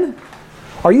sin?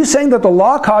 Are you saying that the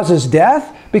law causes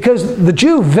death? Because the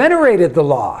Jew venerated the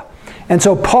law. And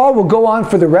so Paul will go on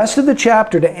for the rest of the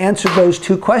chapter to answer those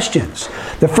two questions.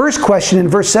 The first question in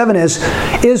verse 7 is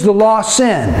the law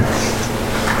sin?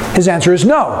 His answer is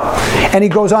no. And he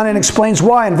goes on and explains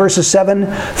why in verses 7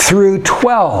 through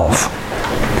 12.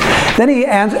 Then he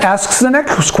asks the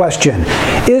next question.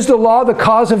 Is the law the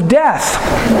cause of death?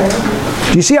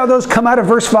 Do you see how those come out of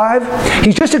verse 5?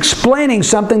 He's just explaining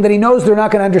something that he knows they're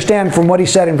not going to understand from what he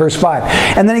said in verse 5.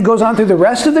 And then he goes on through the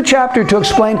rest of the chapter to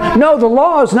explain, no, the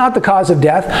law is not the cause of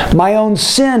death. My own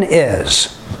sin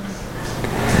is.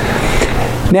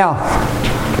 Now,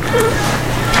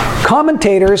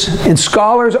 commentators and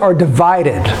scholars are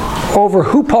divided over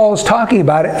who Paul is talking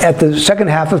about at the second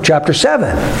half of chapter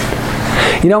 7.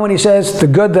 You know when he says, the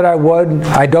good that I would,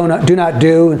 I do not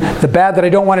do, the bad that I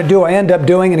don't want to do, I end up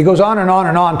doing, and he goes on and on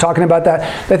and on talking about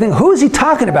that. They think, who is he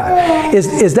talking about?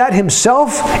 Is that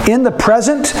himself in the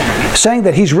present saying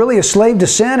that he's really a slave to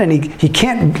sin and he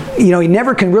can't, he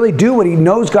never can really do what he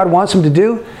knows God wants him to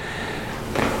do?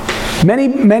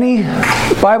 Many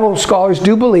Bible scholars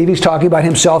do believe he's talking about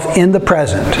himself in the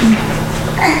present.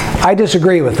 I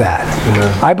disagree with that.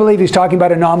 Amen. I believe he's talking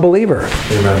about a non-believer.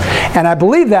 Amen. And I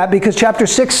believe that because chapter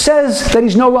 6 says that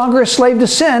he's no longer a slave to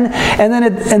sin, and then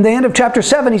at the end of chapter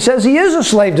 7 he says he is a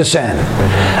slave to sin.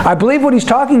 I believe what he's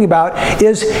talking about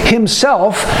is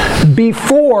himself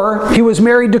before he was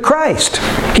married to Christ.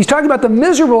 He's talking about the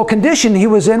miserable condition he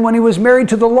was in when he was married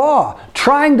to the law,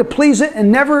 trying to please it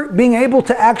and never being able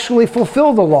to actually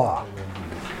fulfill the law.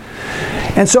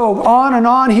 And so on and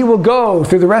on he will go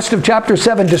through the rest of chapter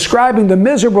 7 describing the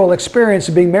miserable experience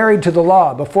of being married to the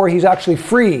law before he's actually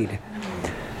freed.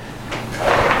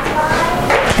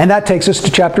 And that takes us to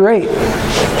chapter 8.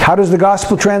 How does the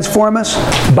gospel transform us?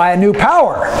 By a new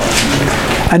power.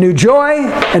 A new joy,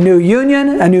 a new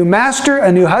union, a new master,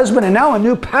 a new husband, and now a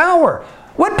new power.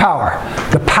 What power?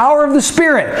 The power of the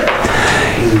Spirit.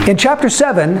 In chapter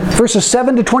 7, verses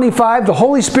 7 to 25, the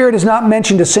Holy Spirit is not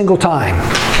mentioned a single time.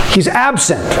 He's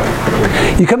absent.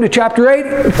 You come to chapter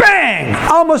 8, bang!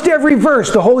 Almost every verse,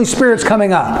 the Holy Spirit's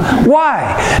coming up.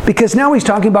 Why? Because now he's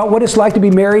talking about what it's like to be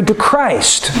married to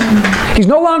Christ. He's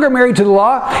no longer married to the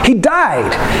law. He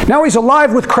died. Now he's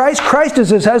alive with Christ. Christ is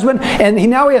his husband, and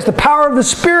now he has the power of the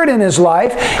Spirit in his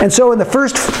life. And so in the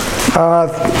first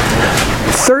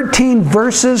 13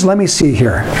 verses, let me see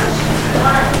here.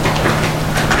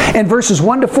 In verses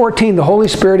 1 to 14, the Holy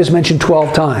Spirit is mentioned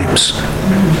 12 times.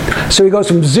 So he goes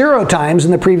from 0 times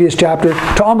in the previous chapter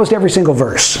to almost every single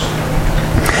verse.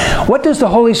 What does the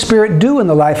Holy Spirit do in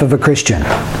the life of a Christian?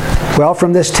 Well,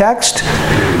 from this text,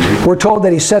 we're told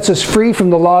that he sets us free from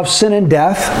the law of sin and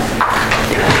death.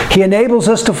 He enables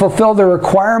us to fulfill the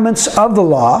requirements of the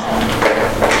law.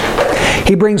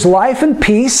 He brings life and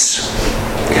peace.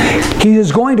 He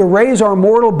is going to raise our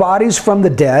mortal bodies from the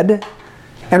dead.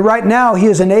 And right now, he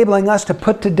is enabling us to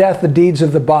put to death the deeds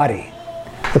of the body.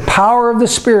 The power of the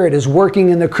Spirit is working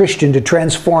in the Christian to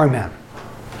transform him.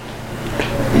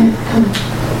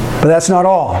 But that's not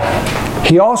all.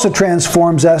 He also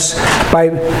transforms us by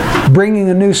bringing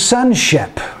a new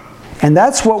sonship. And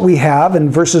that's what we have in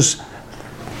verses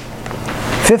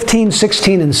 15,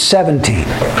 16, and 17.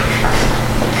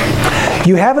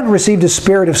 You haven't received a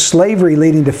spirit of slavery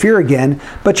leading to fear again,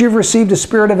 but you've received a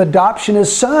spirit of adoption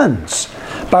as sons,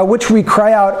 by which we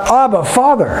cry out, Abba,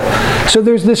 Father. So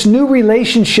there's this new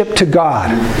relationship to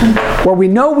God, where we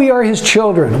know we are his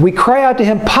children. We cry out to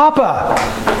him, Papa,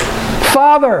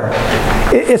 Father.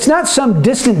 It's not some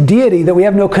distant deity that we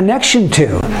have no connection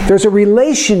to. There's a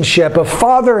relationship of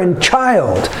father and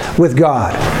child with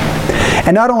God.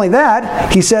 And not only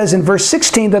that, he says in verse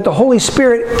 16 that the Holy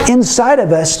Spirit inside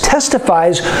of us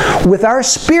testifies with our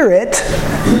spirit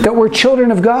that we're children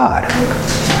of God.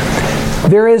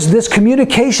 There is this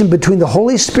communication between the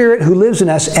Holy Spirit who lives in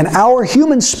us and our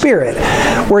human spirit,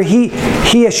 where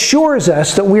he assures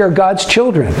us that we are God's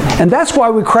children. And that's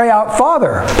why we cry out,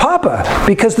 Father, Papa,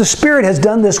 because the Spirit has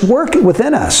done this work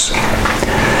within us.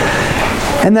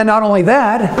 And then not only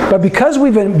that, but because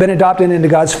we've been adopted into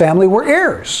God's family, we're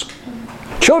heirs.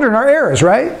 Children are heirs,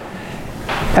 right?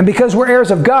 And because we're heirs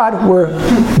of God, we're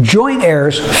joint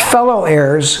heirs, fellow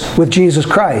heirs with Jesus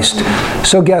Christ.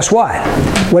 So guess what?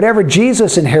 Whatever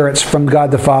Jesus inherits from God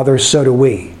the Father, so do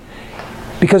we.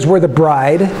 Because we're the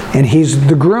bride and he's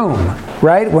the groom,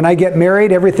 right? When I get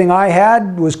married, everything I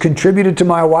had was contributed to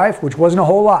my wife, which wasn't a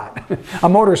whole lot. A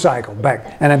motorcycle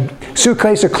back, and a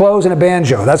suitcase of clothes and a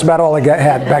banjo. That's about all I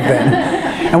had back then.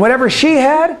 And whatever she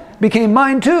had became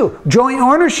mine too. Joint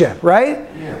ownership, right?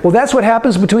 Well, that's what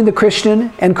happens between the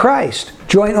Christian and Christ.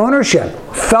 Joint ownership,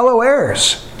 fellow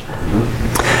heirs.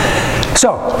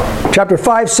 So, chapter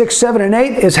 5, 6, 7, and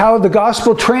 8 is how the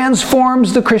gospel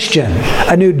transforms the Christian.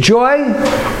 A new joy,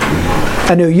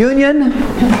 a new union,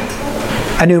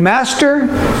 a new master,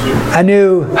 a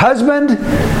new husband,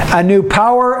 a new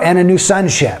power, and a new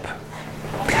sonship.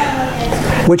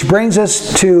 Which brings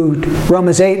us to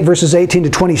Romans 8, verses 18 to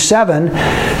 27.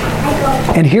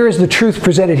 And here is the truth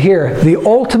presented here. The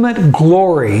ultimate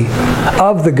glory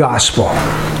of the gospel.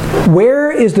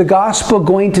 Where is the gospel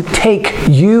going to take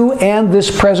you and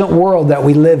this present world that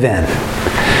we live in?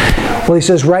 Well, he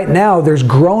says right now there's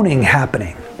groaning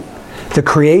happening. The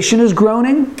creation is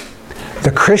groaning,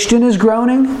 the Christian is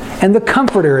groaning, and the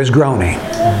Comforter is groaning.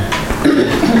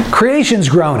 Creation's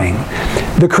groaning.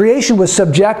 The creation was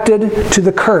subjected to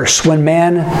the curse when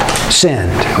man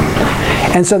sinned.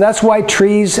 And so that's why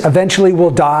trees eventually will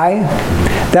die.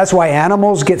 That's why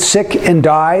animals get sick and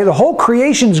die. The whole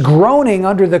creation's groaning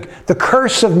under the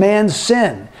curse of man's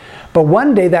sin. But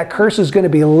one day that curse is going to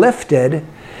be lifted,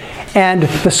 and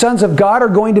the sons of God are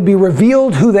going to be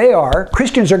revealed who they are.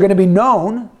 Christians are going to be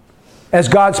known. as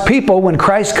God's people when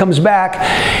Christ comes back,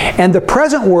 and the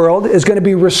present world is going to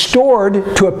be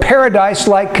restored to a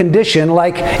paradise-like condition,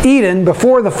 like Eden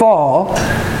before the fall.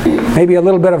 Maybe a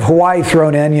little bit of Hawaii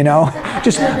thrown in,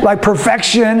 just like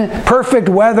perfection, perfect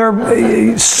weather,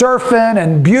 surfing,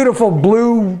 and beautiful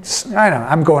blue. I know,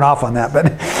 I'm going off on that,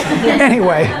 but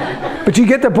anyway. But you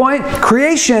get the point?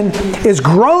 Creation is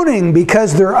groaning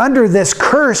because they're under this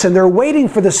curse, and they're waiting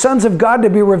for the sons of God to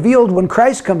be revealed when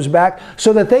Christ comes back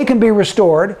so that they can be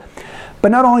restored.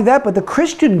 But not only that, but the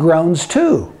Christian groans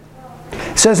too.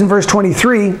 It says in verse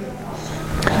 23,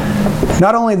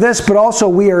 not only this, but also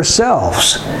we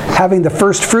ourselves, having the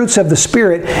first fruits of the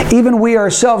Spirit, even we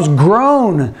ourselves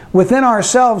groan within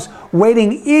ourselves,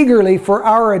 waiting eagerly for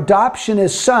our adoption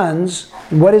as sons.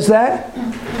 What is that?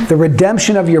 The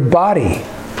redemption of your body.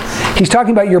 He's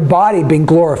talking about your body being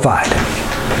glorified.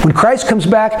 When Christ comes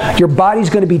back, your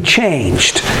body's going to be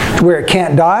changed to where it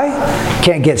can't die,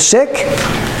 can't get sick,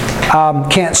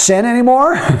 can't sin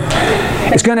anymore.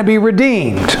 It's going to be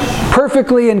redeemed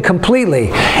perfectly and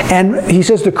completely. And he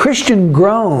says the Christian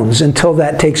groans until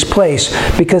that takes place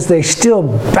because they still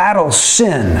battle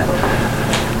sin.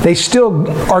 They still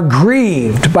are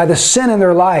grieved by the sin in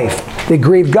their life. They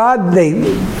grieve God,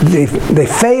 they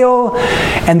fail,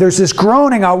 and there's this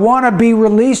groaning. I want to be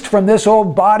released from this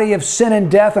old body of sin and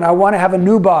death, and I want to have a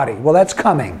new body. Well, that's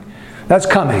coming. That's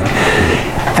coming.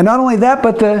 And not only that,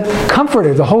 but the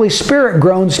Comforter, the Holy Spirit,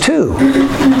 groans too.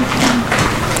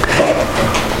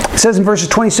 It says in verses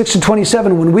 26 and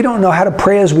 27, when we don't know how to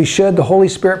pray as we should, the Holy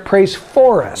Spirit prays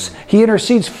for us. He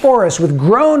intercedes for us with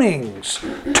groanings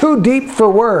too deep for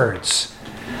words.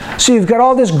 So you've got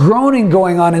all this groaning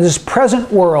going on in this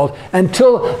present world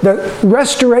until the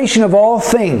restoration of all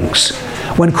things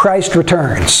when Christ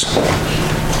returns.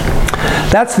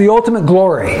 That's the ultimate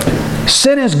glory.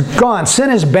 Sin is gone. Sin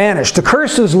is banished. The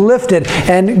curse is lifted,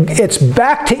 and it's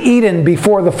back to Eden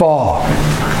before the fall.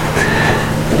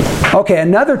 Okay,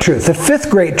 another truth, the fifth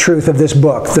great truth of this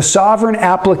book, the sovereign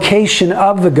application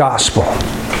of the gospel.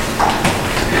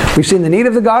 We've seen the need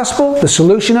of the gospel, the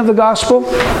solution of the gospel,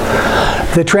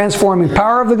 the transforming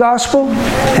power of the gospel,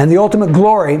 and the ultimate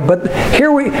glory. But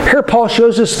here Paul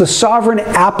shows us the sovereign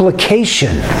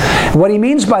application. What he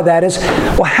means by that is,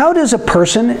 well, how does a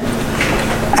person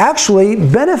actually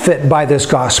benefit by this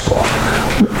gospel?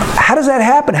 How does that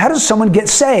happen? How does someone get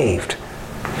saved?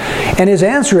 And his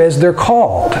answer is they're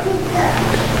called.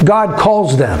 God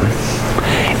calls them.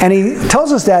 And he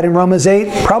tells us that in Romans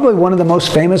 8, probably one of the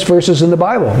most famous verses in the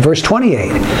Bible, verse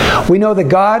 28. We know that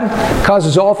God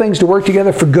causes all things to work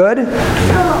together for good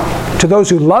to those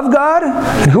who love God.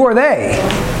 And who are they?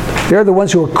 They're the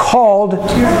ones who are called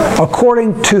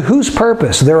according to whose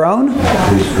purpose? Their own?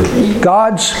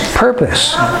 God's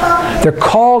purpose. They're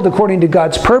called according to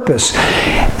God's purpose.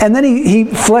 And then he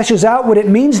fleshes out what it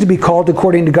means to be called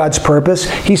according to God's purpose.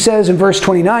 He says in verse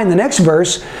 29, the next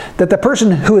verse, that the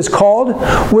person who is called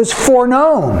was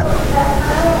foreknown.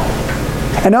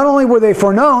 And not only were they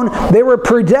foreknown, they were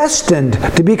predestined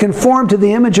to be conformed to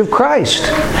the image of Christ.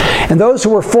 And those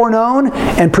who were foreknown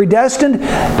and predestined,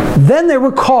 then they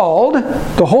were called.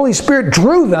 The Holy Spirit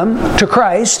drew them to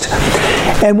Christ.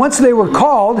 And once they were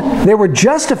called, they were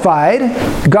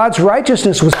justified. God's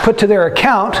righteousness was put to their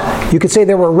account. You could say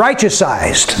they were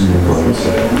righteousized.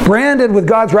 Branded with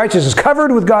God's righteousness,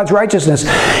 covered with God's righteousness.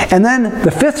 And then the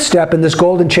fifth step in this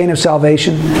golden chain of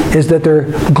salvation is that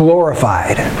they're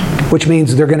glorified, which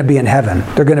means they're going to be in heaven.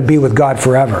 They're going to be with God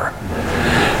forever.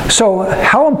 So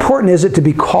how important is it to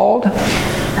be called?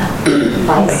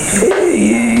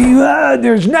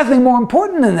 There's nothing more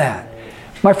important than that.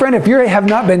 My friend, if you have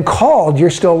not been called, you're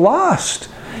still lost.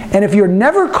 And if you're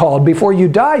never called before you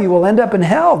die, you will end up in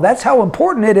hell. That's how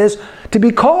important it is to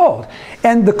be called.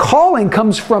 And the calling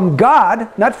comes from God,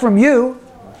 not from you.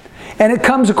 And it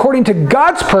comes according to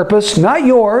God's purpose, not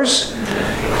yours.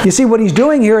 You see, what he's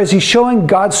doing here is he's showing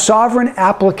God's sovereign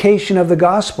application of the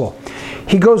gospel.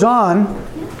 He goes on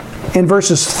in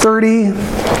verses 31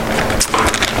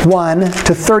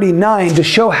 to 39 to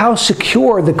show how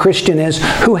secure the Christian is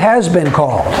who has been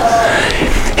called.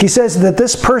 He says that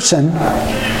this person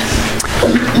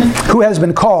who has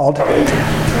been called,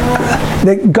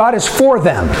 that God is for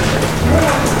them.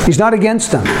 He's not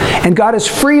against them. And God is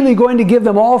freely going to give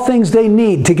them all things they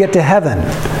need to get to heaven.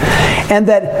 And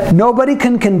that nobody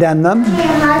can condemn them.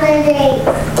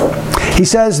 He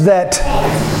says that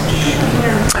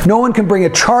no one can bring a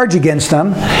charge against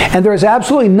them, and there is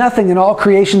absolutely nothing in all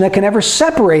creation that can ever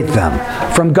separate them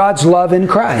from God's love in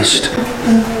Christ.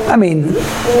 I mean,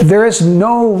 there is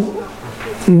no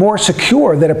more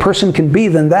secure that a person can be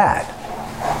than that.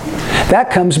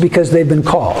 That comes because they've been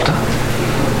called.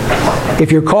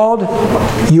 If you're called,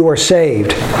 you are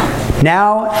saved,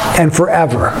 now and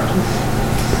forever.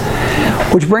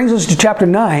 Which brings us to chapter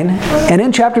 9. And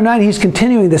in chapter 9, he's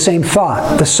continuing the same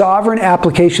thought, the sovereign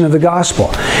application of the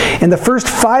gospel. In the first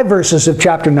 5 verses of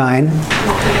chapter 9,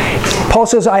 Paul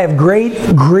says, I have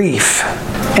great grief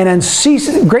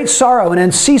and great sorrow and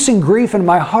unceasing grief in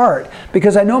my heart,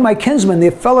 because I know my kinsmen,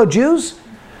 the fellow Jews,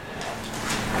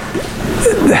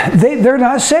 they're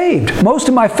not saved. Most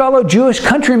of my fellow Jewish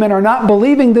countrymen are not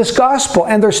believing this gospel,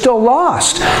 and they're still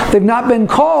lost. They've not been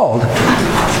called,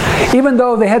 even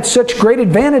though they had such great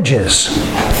advantages.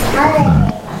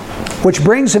 Which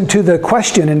brings him to the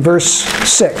question in verse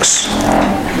 6.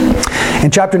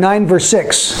 In chapter 9, verse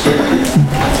 6,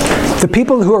 the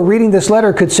people who are reading this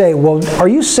letter could say, well, are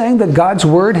you saying that God's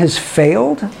word has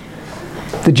failed?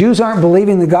 The Jews aren't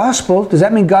believing the gospel. Does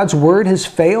that mean God's word has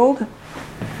failed?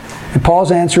 And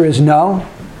Paul's answer is no.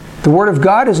 The word of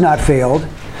God has not failed,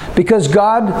 because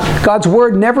God's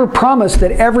word never promised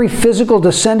that every physical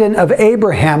descendant of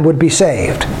Abraham would be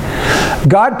saved.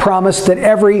 God promised that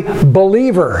every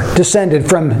believer descended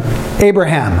from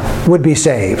Abraham would be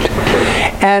saved.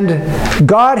 And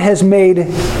God has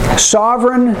made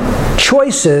sovereign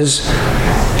choices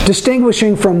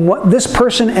distinguishing from this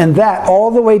person and that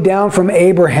all the way down from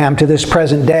Abraham to this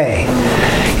present day.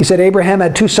 He said Abraham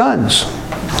had 2 sons,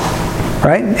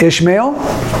 right? Ishmael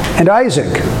and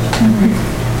Isaac.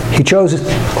 He chose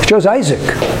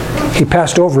Isaac. He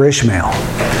passed over Ishmael.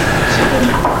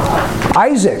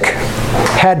 Isaac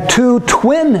had 2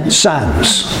 twin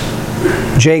sons,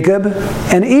 Jacob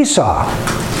and Esau.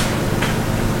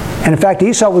 And in fact,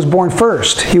 Esau was born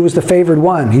first. He was the favored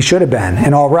one. He should have been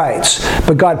in all rights.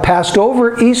 But God passed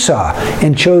over Esau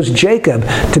and chose Jacob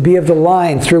to be of the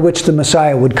line through which the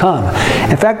Messiah would come.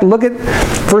 In fact, look at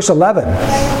verse 11.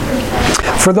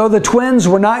 For though the twins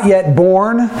were not yet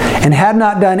born and had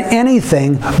not done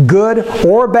anything good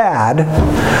or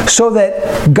bad, so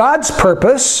that God's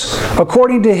purpose,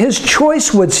 according to his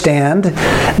choice, would stand,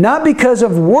 not because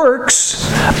of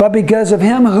works, but because of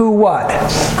him who what?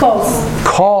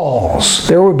 Calls.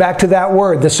 There we're back to that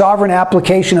word, the sovereign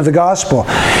application of the gospel.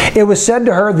 It was said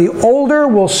to her, the older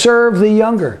will serve the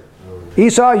younger.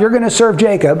 Esau, you're going to serve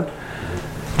Jacob.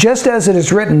 Just as it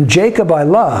is written, Jacob I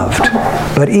loved,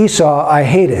 but Esau I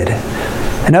hated.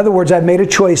 In other words, I've made a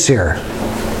choice here.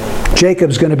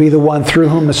 Jacob's going to be the one through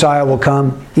whom Messiah will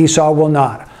come. Esau will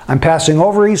not. I'm passing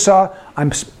over Esau.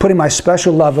 I'm putting my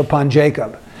special love upon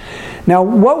Jacob. Now,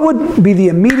 what would be the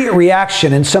immediate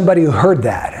reaction in somebody who heard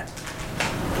that?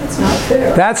 That's not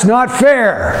fair. That's not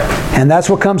fair. And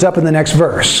that's what comes up in the next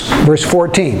verse, verse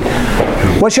 14.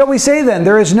 What shall we say then?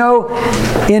 There is no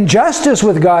injustice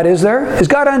with God, is there? Is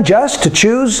God unjust to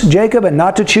choose Jacob and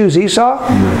not to choose Esau?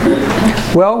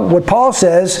 Well, what Paul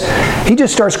says, he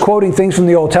just starts quoting things from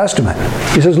the Old Testament.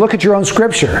 He says, look at your own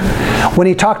scripture. When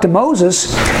he talked to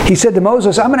Moses, he said to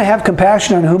Moses, I'm going to have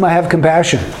compassion on whom I have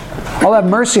compassion. I'll have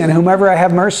mercy on whomever I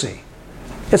have mercy.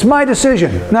 It's my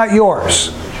decision, not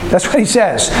yours. That's what he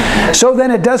says. So then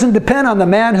it doesn't depend on the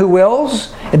man who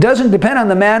wills. It doesn't depend on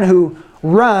the man who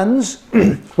runs.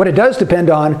 What it does depend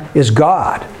on is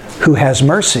God, who has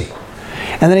mercy.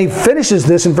 And then he finishes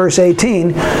this in verse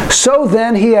 18. So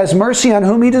then he has mercy on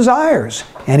whom he desires,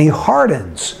 and he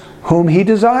hardens whom he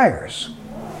desires.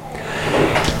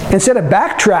 Instead of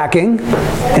backtracking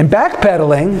and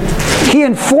backpedaling, he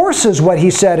enforces what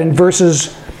he said in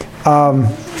verses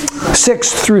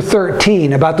 6 through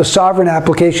 13 about the sovereign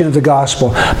application of the gospel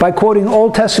by quoting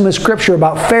Old Testament scripture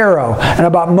about Pharaoh and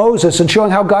about Moses and showing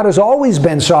how God has always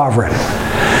been sovereign.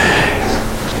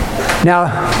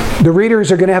 Now, the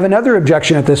readers are going to have another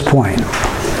objection at this point.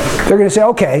 They're going to say,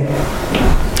 okay,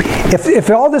 if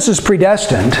all this is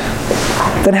predestined,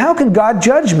 then how can God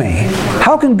judge me?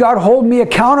 How can God hold me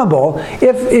accountable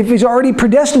if he's already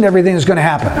predestined everything that's going to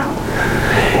happen?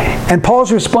 And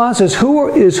Paul's response is, who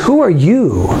are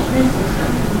you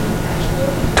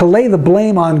to lay the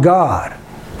blame on God?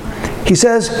 He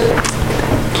says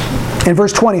in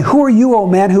verse 20, who are you, O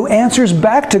man, who answers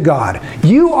back to God?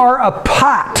 You are a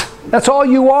pot. That's all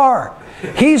you are.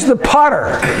 He's the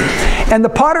potter. And the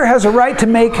potter has a right to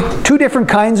make 2 different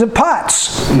kinds of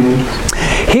pots.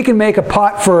 He can make a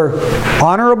pot for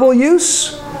honorable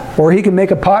use, or he can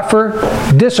make a pot for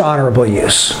dishonorable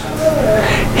use.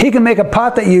 He can make a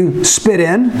pot that you spit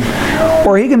in,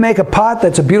 or he can make a pot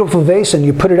that's a beautiful vase and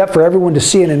you put it up for everyone to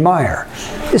see and admire.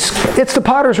 It's the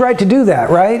potter's right to do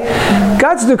that, right?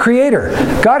 God's the creator.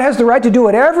 God has the right to do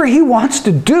whatever he wants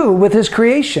to do with his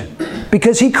creation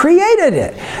because he created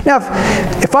it. Now,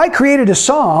 if I created a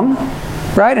song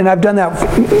right? And I've done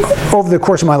that over the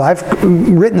course of my life,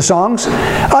 written songs.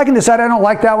 I can decide I don't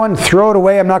like that one, throw it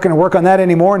away, I'm not going to work on that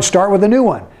anymore, and start with a new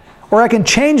one. Or I can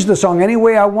change the song any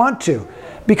way I want to,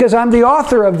 because I'm the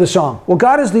author of the song. Well,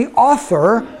 God is the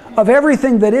author of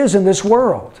everything that is in this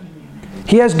world.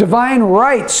 He has divine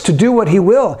rights to do what He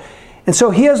will. And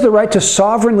so He has the right to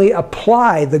sovereignly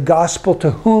apply the gospel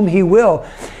to whom He will.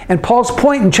 And Paul's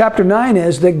point in chapter 9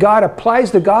 is that God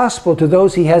applies the gospel to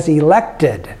those He has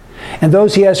elected and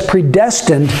those He has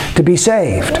predestined to be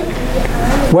saved.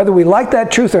 Whether we like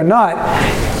that truth or not,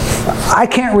 I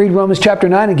can't read Romans chapter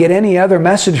 9 and get any other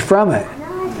message from it.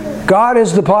 God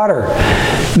is the potter.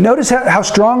 Notice how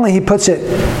strongly he puts it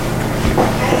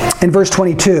in verse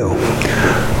 22.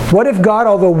 What if God,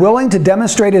 although willing to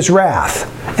demonstrate His wrath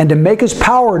and to make His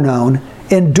power known,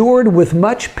 endured with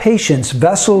much patience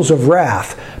vessels of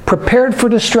wrath, prepared for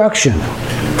destruction?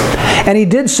 And He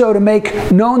did so to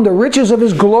make known the riches of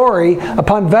His glory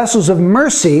upon vessels of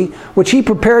mercy, which He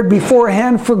prepared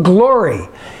beforehand for glory.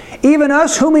 Even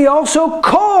us whom He also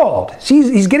called. See,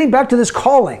 he's getting back to this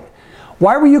calling.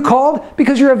 Why were you called?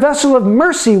 Because you're a vessel of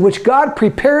mercy, which God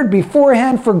prepared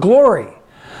beforehand for glory.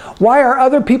 Why are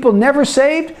other people never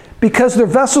saved? Because they're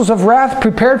vessels of wrath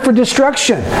prepared for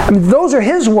destruction. I mean, those are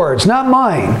His words, not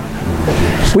mine.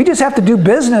 We just have to do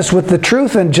business with the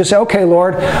truth and just say, okay,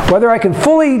 Lord, whether I can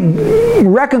fully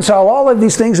reconcile all of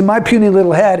these things in my puny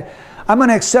little head, I'm going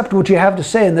to accept what you have to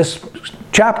say in this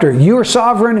chapter. You're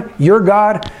sovereign, you're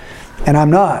God, and I'm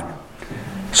not.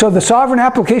 So the sovereign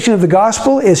application of the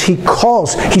gospel is He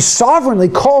sovereignly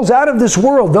calls out of this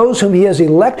world those whom He has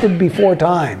elected before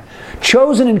time,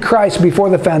 chosen in Christ before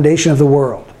the foundation of the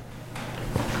world.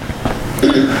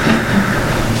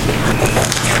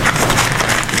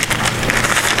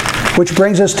 Which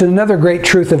brings us to another great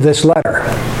truth of this letter.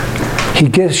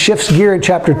 He shifts gear in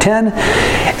chapter 10,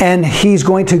 and he's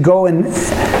going to go and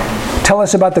tell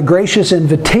us about the gracious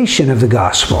invitation of the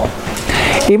gospel.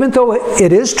 Even though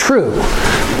it is true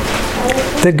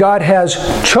that God has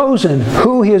chosen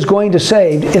who He is going to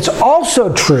save, it's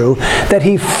also true that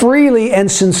He freely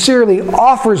and sincerely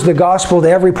offers the gospel to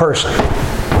every person.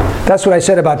 That's what I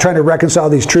said about trying to reconcile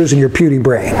these truths in your puny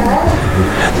brain.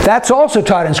 That's also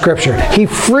taught in Scripture. He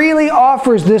freely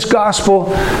offers this gospel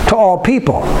to all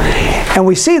people. And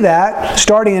we see that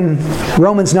starting in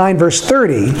Romans 9 verse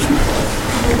 30,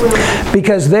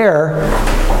 because there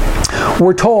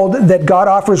we're told that God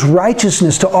offers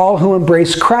righteousness to all who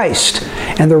embrace Christ.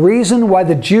 And the reason why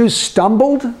the Jews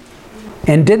stumbled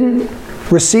and didn't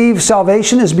receive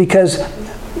salvation is because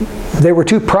they were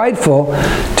too prideful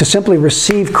to simply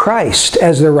receive Christ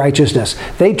as their righteousness.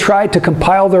 They tried to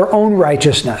compile their own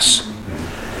righteousness.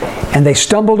 And they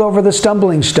stumbled over the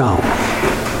stumbling stone.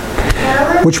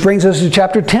 Which brings us to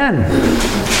chapter 10.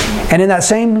 And in that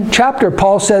same chapter,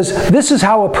 Paul says, this is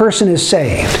how a person is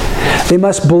saved. They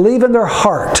must believe in their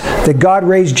heart that God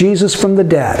raised Jesus from the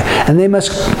dead. And they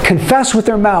must confess with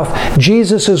their mouth,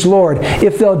 Jesus is Lord.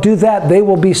 If they'll do that, they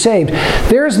will be saved.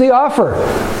 There's the offer.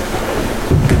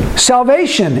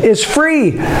 Salvation is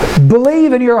free.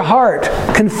 Believe in your heart.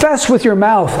 Confess with your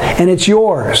mouth, and it's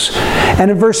yours.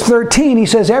 And in verse 13, he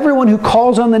says, everyone who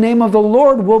calls on the name of the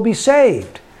Lord will be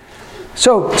saved.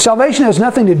 So salvation has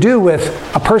nothing to do with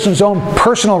a person's own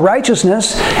personal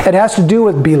righteousness. It has to do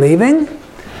with believing,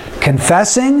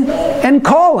 confessing, and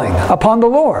calling upon the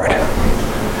Lord.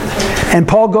 And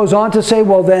Paul goes on to say,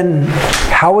 well then,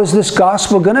 how is this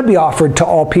gospel going to be offered to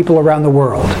all people around the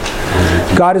world?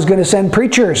 God is going to send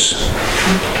preachers.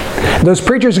 Those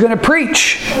preachers are going to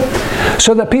preach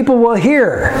so that people will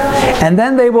hear, and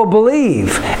then they will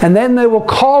believe, and then they will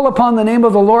call upon the name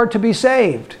of the Lord to be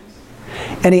saved.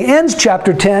 And he ends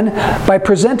chapter 10 by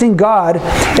presenting God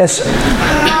as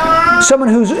someone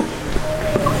who's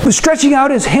stretching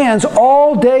out his hands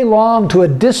all day long to a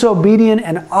disobedient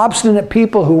and obstinate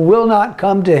people who will not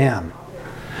come to him,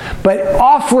 but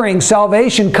offering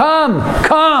salvation. Come,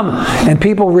 come. And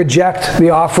people reject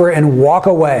the offer and walk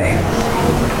away.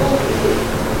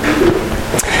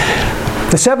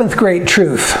 The seventh great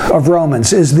truth of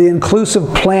Romans is the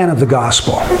inclusive plan of the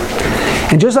gospel.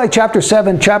 And just like chapter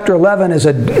 7, chapter 11 is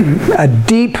a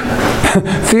deep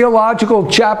theological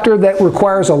chapter that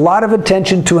requires a lot of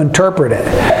attention to interpret it.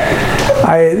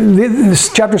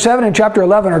 Chapter 7 and chapter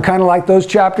 11 are kind of like those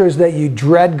chapters that you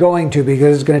dread going to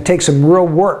because it's going to take some real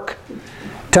work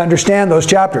to understand those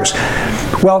chapters.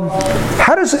 Well,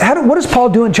 what does Paul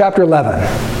do in chapter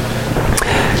 11?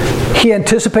 He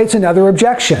anticipates another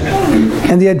objection.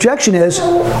 And the objection is,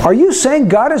 are you saying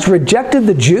God has rejected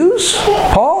the Jews,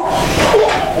 Paul?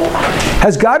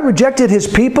 Has God rejected his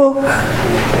people?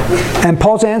 And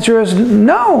Paul's answer is,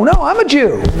 no, I'm a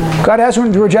Jew. God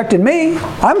hasn't rejected me.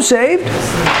 I'm saved.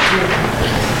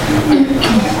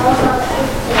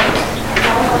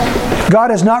 God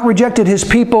has not rejected his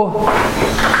people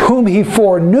whom he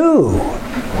foreknew.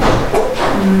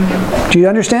 Do you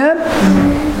understand?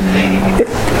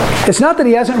 It's not that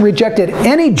he hasn't rejected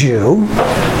any Jew,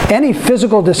 any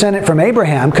physical descendant from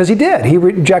Abraham, because he did. He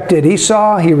rejected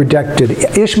Esau, he rejected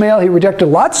Ishmael, he rejected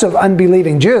lots of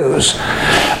unbelieving Jews.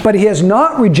 But he has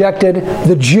not rejected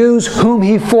the Jews whom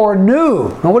he foreknew.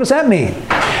 Now, what does that mean?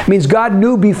 It means God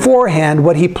knew beforehand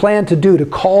what he planned to do to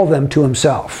call them to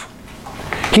himself.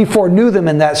 He foreknew them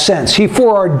in that sense. He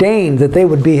foreordained that they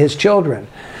would be his children.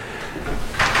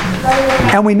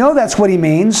 And we know that's what he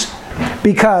means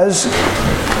because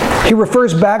he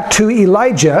refers back to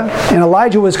Elijah, and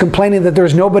Elijah was complaining that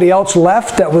there's nobody else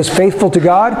left that was faithful to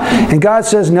God, and God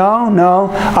says, no,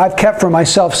 I've kept for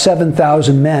myself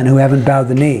 7,000 men who haven't bowed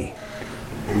the knee.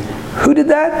 Who did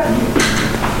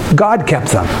that? God kept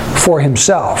them for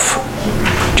himself,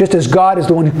 just as God is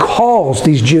the one who calls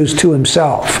these Jews to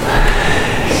himself.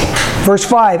 Verse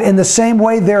 5, in the same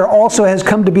way there also has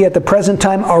come to be at the present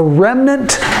time a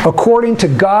remnant according to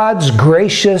God's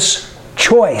gracious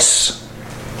choice.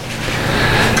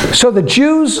 So the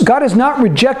Jews, God has not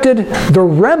rejected the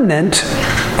remnant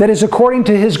that is according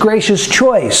to his gracious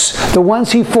choice, the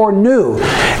ones he foreknew.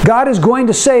 God is going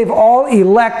to save all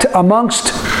elect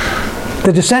amongst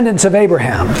the descendants of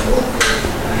Abraham.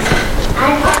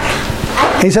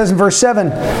 He says in verse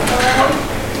 7,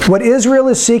 what Israel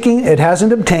is seeking, it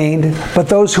hasn't obtained, but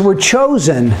those who were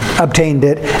chosen obtained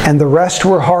it, and the rest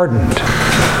were hardened.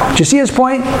 Do you see his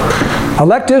point?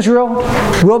 Elect Israel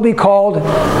will be called,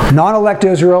 non-elect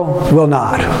Israel will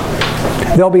not.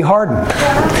 They'll be hardened.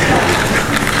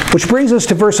 Which brings us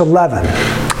to verse 11.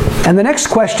 And the next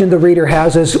question the reader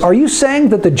has is, are you saying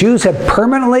that the Jews have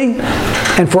permanently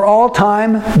and for all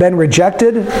time been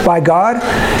rejected by God?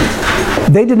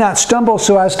 They did not stumble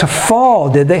so as to fall,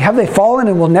 did they? Have they fallen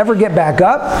and will never get back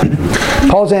up?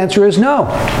 Paul's answer is no.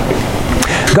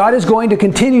 God is going to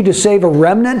continue to save a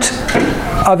remnant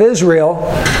of Israel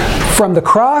from the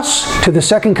cross to the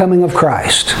second coming of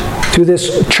Christ. Through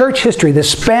this church history,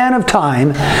 this span of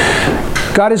time,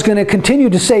 God is going to continue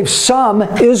to save some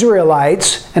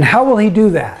Israelites. And how will he do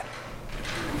that?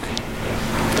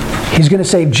 He's going to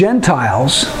save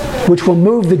Gentiles, which will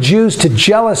move the Jews to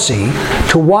jealousy,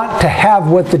 to want to have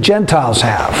what the Gentiles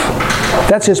have.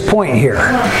 That's his point here.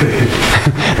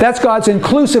 That's God's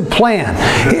inclusive plan.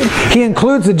 He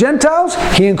includes the Gentiles,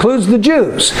 he includes the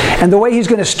Jews. And the way he's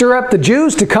going to stir up the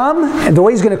Jews to come, and the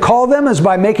way he's going to call them is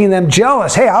by making them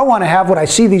jealous. Hey, I want to have what I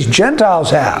see these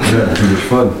Gentiles have. Yeah, it's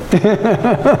fun.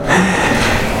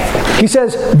 He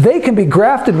says they can be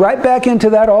grafted right back into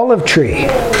that olive tree.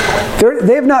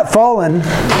 They've not fallen,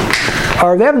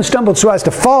 or they haven't stumbled so as to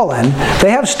fall in.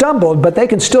 They have stumbled, but they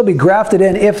can still be grafted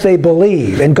in if they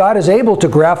believe. And God is able to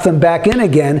graft them back in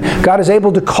again. God is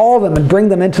able to call them and bring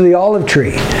them into the olive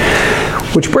tree.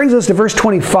 Which brings us to verse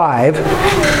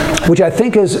 25, which I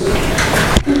think is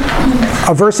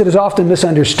a verse that is often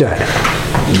misunderstood.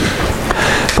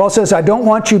 Paul says, I don't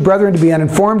want you, brethren, to be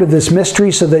uninformed of this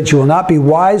mystery so that you will not be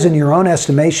wise in your own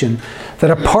estimation, that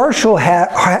a partial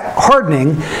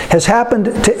hardening has happened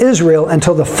to Israel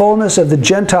until the fullness of the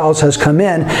Gentiles has come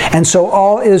in, and so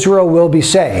all Israel will be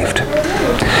saved.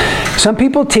 Some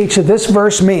people teach that this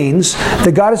verse means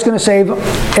that God is going to save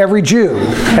every Jew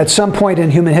at some point in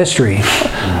human history.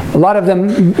 A lot of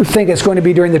them think it's going to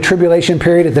be during the tribulation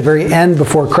period at the very end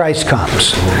before Christ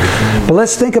comes. But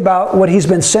let's think about what he's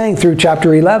been saying through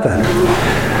chapter 11.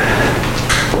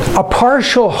 A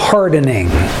partial hardening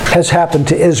has happened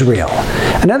to Israel.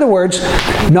 In other words,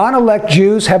 non-elect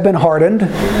Jews have been hardened,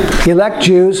 elect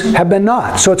Jews have been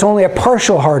not. So it's only a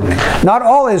partial hardening. Not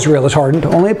all Israel is hardened,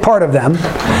 only a part of them.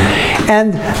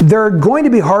 And they're going to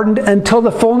be hardened until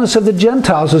the fullness of the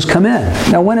Gentiles has come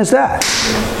in. Now, when is that?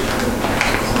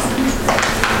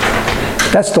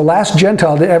 That's the last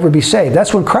Gentile to ever be saved.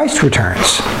 That's when Christ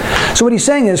returns. So what he's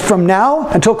saying is, from now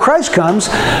until Christ comes,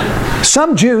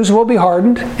 some Jews will be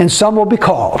hardened and some will be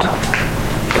called.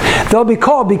 They'll be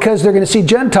called because they're going to see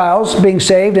Gentiles being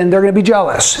saved and they're going to be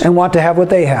jealous and want to have what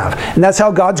they have. And that's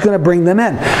how God's going to bring them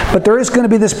in. But there is going to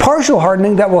be this partial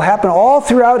hardening that will happen all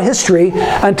throughout history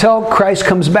until Christ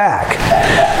comes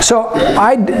back. So,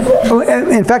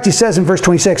 in fact, he says in verse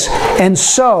 26, and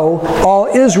so all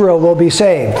Israel will be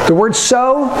saved. The word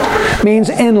so means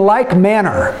in like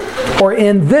manner, or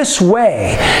in this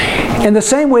way. In the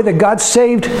same way that God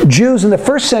saved Jews in the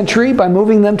first century by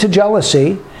moving them to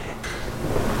jealousy,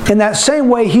 In that same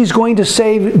way, he's going to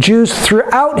save Jews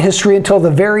throughout history until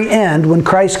the very end when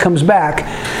Christ comes back.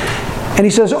 And he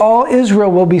says all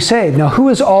Israel will be saved. Now, who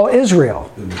is all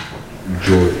Israel? The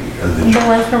majority of the The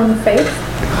ones from the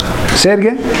faith? Say it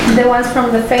again. The ones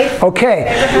from the faith? Okay.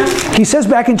 Abraham? He says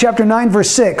back in chapter 9, verse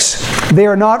 6, they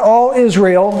are not all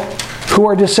Israel who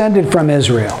are descended from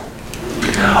Israel.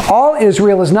 All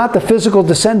Israel is not the physical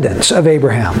descendants of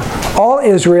Abraham. All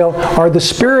Israel are the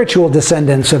spiritual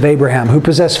descendants of Abraham who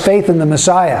possess faith in the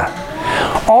Messiah.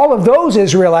 All of those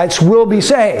Israelites will be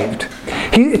saved.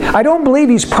 I don't believe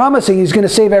he's promising he's going to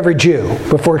save every Jew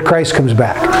before Christ comes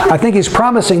back. I think he's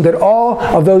promising that all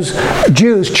of those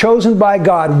Jews chosen by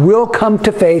God will come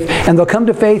to faith, and they'll come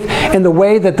to faith in the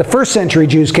way that the first century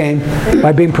Jews came,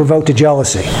 by being provoked to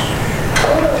jealousy.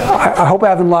 I hope I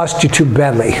haven't lost you too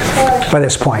badly by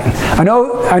this point. I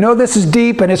know this is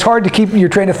deep and it's hard to keep your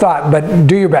train of thought, but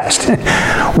do your best.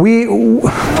 We're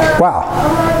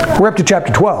up to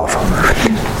chapter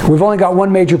 12. We've only got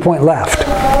one major point left,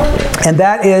 and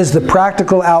that is the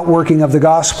practical outworking of the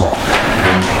gospel.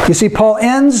 You see, Paul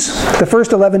ends the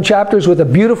first 11 chapters with a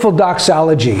beautiful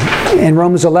doxology in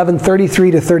Romans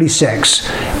 11:33 to 36,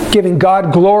 giving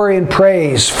God glory and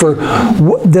praise for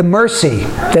the mercy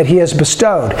that he has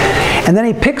bestowed. And then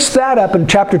he picks that up in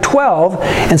chapter 12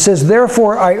 and says,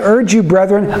 therefore I urge you,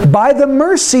 brethren, by the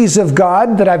mercies of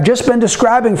God that I've just been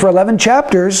describing for 11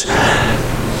 chapters,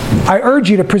 I urge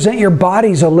you to present your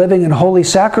bodies a living and holy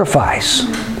sacrifice.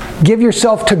 Give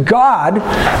yourself to God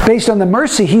based on the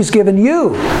mercy he's given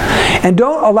you. And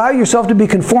don't allow yourself to be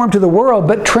conformed to the world,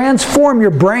 but transform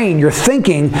your brain, your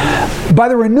thinking, by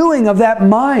the renewing of that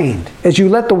mind as you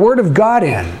let the Word of God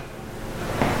in.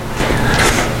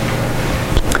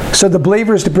 So the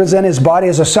believer is to present his body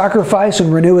as a sacrifice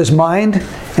and renew his mind.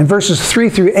 In verses 3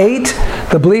 through 8,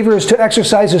 the believer is to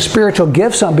exercise his spiritual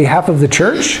gifts on behalf of the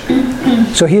church.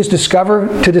 So he is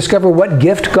to discover what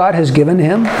gift God has given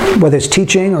him, whether it's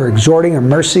teaching or exhorting or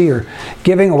mercy or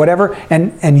giving or whatever,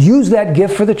 and use that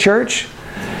gift for the church.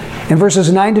 In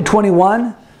verses 9 to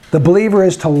 21, the believer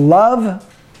is to love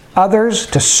others,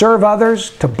 to serve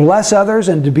others, to bless others,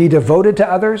 and to be devoted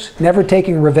to others, never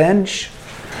taking revenge.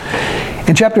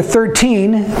 In chapter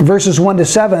 13, verses 1 to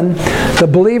 7, the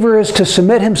believer is to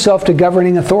submit himself to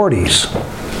governing authorities.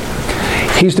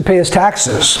 He's to pay his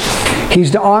taxes.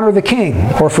 He's to honor the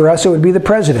king, or for us it would be the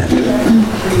president.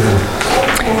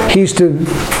 He's to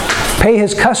pay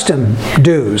his custom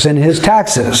dues and his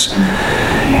taxes.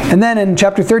 And then in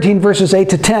chapter 13, verses 8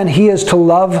 to 10, he is to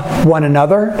love one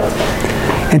another.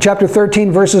 In chapter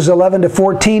 13, verses 11 to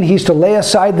 14, he's to lay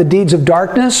aside the deeds of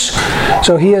darkness.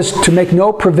 So he is to make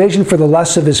no provision for the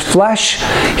lusts of his flesh.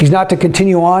 He's not to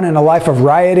continue on in a life of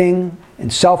rioting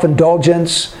and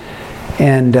self-indulgence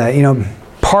and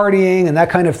partying and that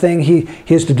kind of thing. He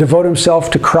is to devote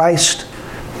himself to Christ.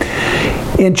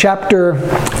 In chapter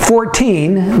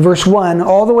 14, verse 1,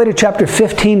 all the way to chapter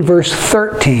 15, verse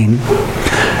 13,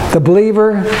 the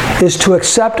believer is to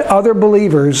accept other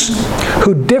believers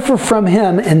who differ from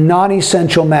him in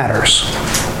non-essential matters.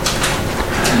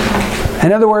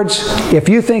 In other words, if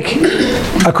you think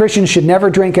a Christian should never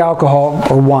drink alcohol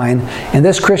or wine, and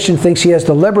this Christian thinks he has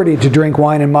the liberty to drink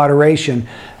wine in moderation,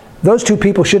 those two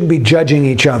people shouldn't be judging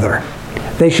each other.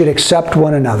 They should accept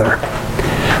one another.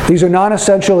 These are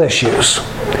non-essential issues.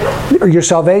 Your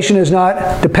salvation is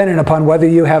not dependent upon whether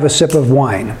you have a sip of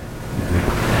wine.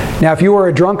 Now, if you are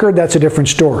a drunkard, that's a different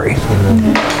story.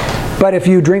 But if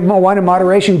you drink wine in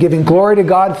moderation, giving glory to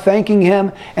God, thanking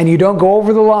Him, and you don't go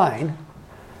over the line,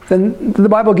 then the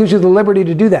Bible gives you the liberty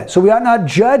to do that. So we ought not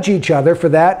judge each other for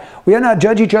that. We ought not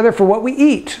judge each other for what we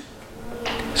eat.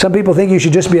 Some people think you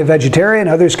should just be a vegetarian,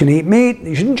 others can eat meat.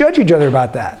 You shouldn't judge each other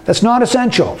about that. That's not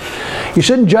essential. You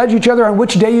shouldn't judge each other on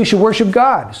which day you should worship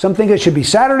God. Some think it should be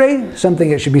Saturday, some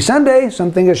think it should be Sunday,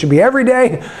 some think it should be every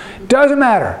day. Doesn't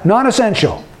matter.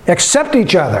 Non-essential. Accept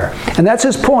each other. And that's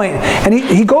his point. And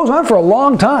he goes on for a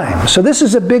long time. So this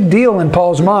is a big deal in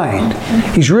Paul's mind.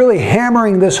 He's really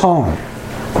hammering this home.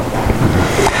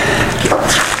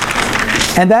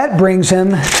 And that brings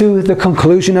him to the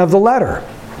conclusion of the letter.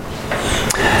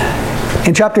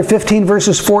 In chapter 15,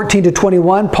 verses 14 to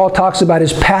 21, Paul talks about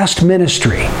his past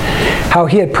ministry, how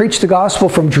he had preached the gospel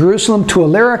from Jerusalem to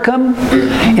Illyricum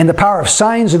in the power of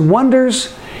signs and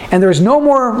wonders, and there was no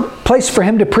more place for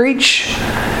him to preach.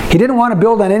 He didn't want to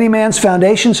build on any man's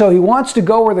foundation, so he wants to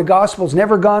go where the gospel's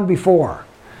never gone before.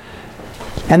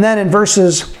 And then in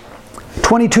verses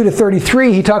 22 to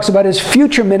 33, he talks about his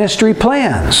future ministry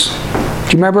plans.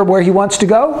 Do you remember where he wants to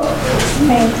go?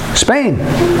 Spain.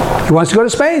 He wants to go to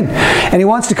Spain. And he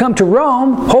wants to come to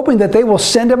Rome, hoping that they will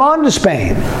send him on to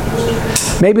Spain.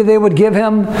 Maybe they would give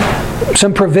him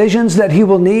some provisions that he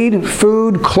will need,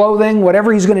 food, clothing,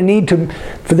 whatever he's going to need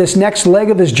for this next leg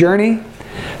of his journey.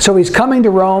 So he's coming to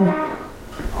Rome,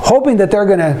 hoping that they're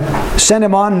going to send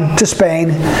him on to Spain.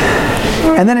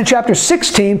 And then in chapter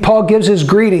 16, Paul gives his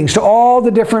greetings to all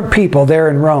the different people there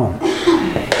in Rome.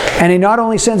 And he not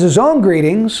only sends his own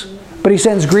greetings, but he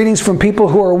sends greetings from people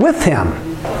who are with him,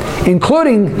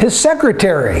 including his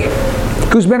secretary,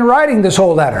 who's been writing this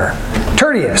whole letter,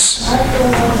 Tertius.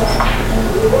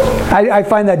 I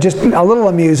find that just a little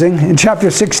amusing. In chapter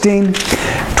 16,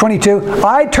 22,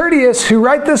 I, Tertius, who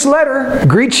write this letter,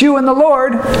 greet you in the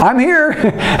Lord. I'm here.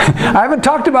 I haven't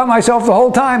talked about myself the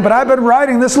whole time, but I've been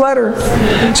writing this letter.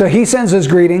 So he sends his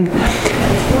greeting.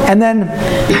 And then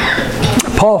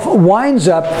Paul winds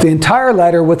up the entire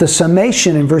letter with a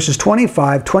summation in verses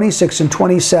 25, 26, and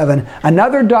 27.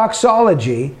 Another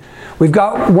doxology. We've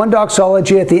got one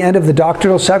doxology at the end of the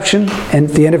doctrinal section and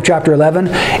at the end of chapter 11,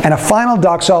 and a final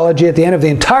doxology at the end of the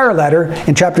entire letter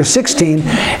in chapter 16.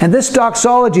 And this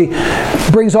doxology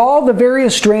brings all the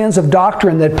various strands of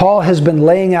doctrine that Paul has been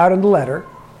laying out in the letter.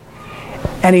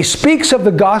 And he speaks of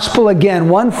the gospel again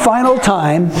one final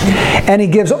time, and he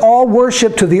gives all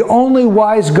worship to the only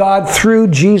wise God through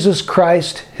Jesus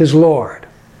Christ, his Lord.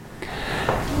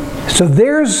 So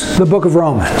there's the book of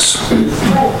Romans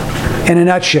in a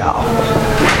nutshell.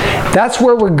 That's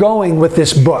where we're going with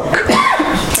this book.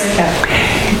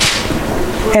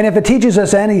 And if it teaches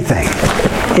us anything,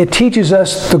 it teaches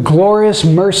us the glorious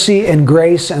mercy and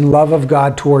grace and love of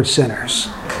God towards sinners.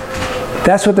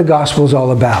 That's what the gospel is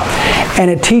all about. And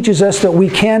it teaches us that we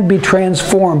can be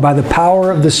transformed by the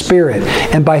power of the Spirit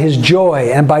and by His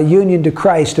joy and by union to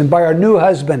Christ and by our new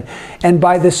husband and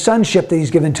by the sonship that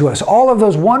He's given to us. All of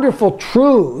those wonderful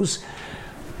truths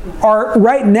are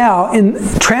right now in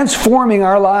transforming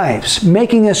our lives,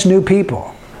 making us new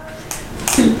people.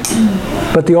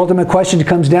 But the ultimate question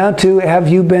comes down to, have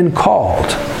you been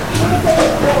called?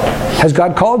 Has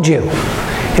God called you?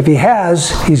 If He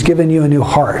has, He's given you a new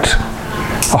heart.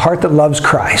 A heart that loves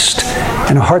Christ,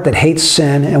 and a heart that hates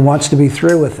sin and wants to be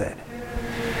through with it.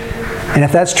 And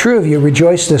if that's true of you,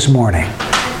 rejoice this morning.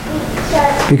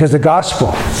 Because the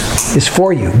gospel is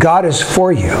for you. God is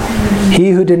for you. He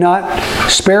who did not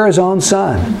spare His own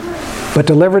Son, but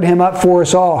delivered Him up for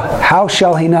us all, how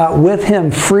shall He not with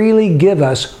Him freely give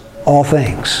us all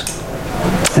things?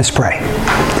 Let's pray.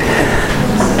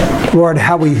 Lord,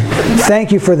 how we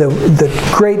thank you for the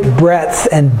great breadth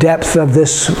and depth of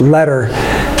this letter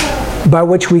by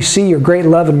which we see your great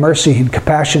love and mercy and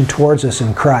compassion towards us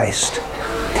in Christ.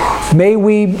 May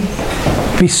we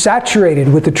be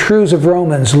saturated with the truths of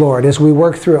Romans, Lord, as we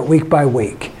work through it week by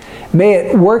week. May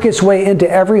it work its way into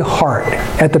every heart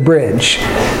at the bridge.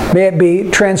 May it be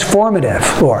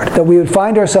transformative, Lord, that we would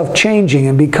find ourselves changing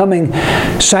and becoming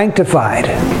sanctified.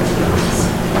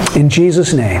 In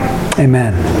Jesus' name,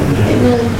 amen.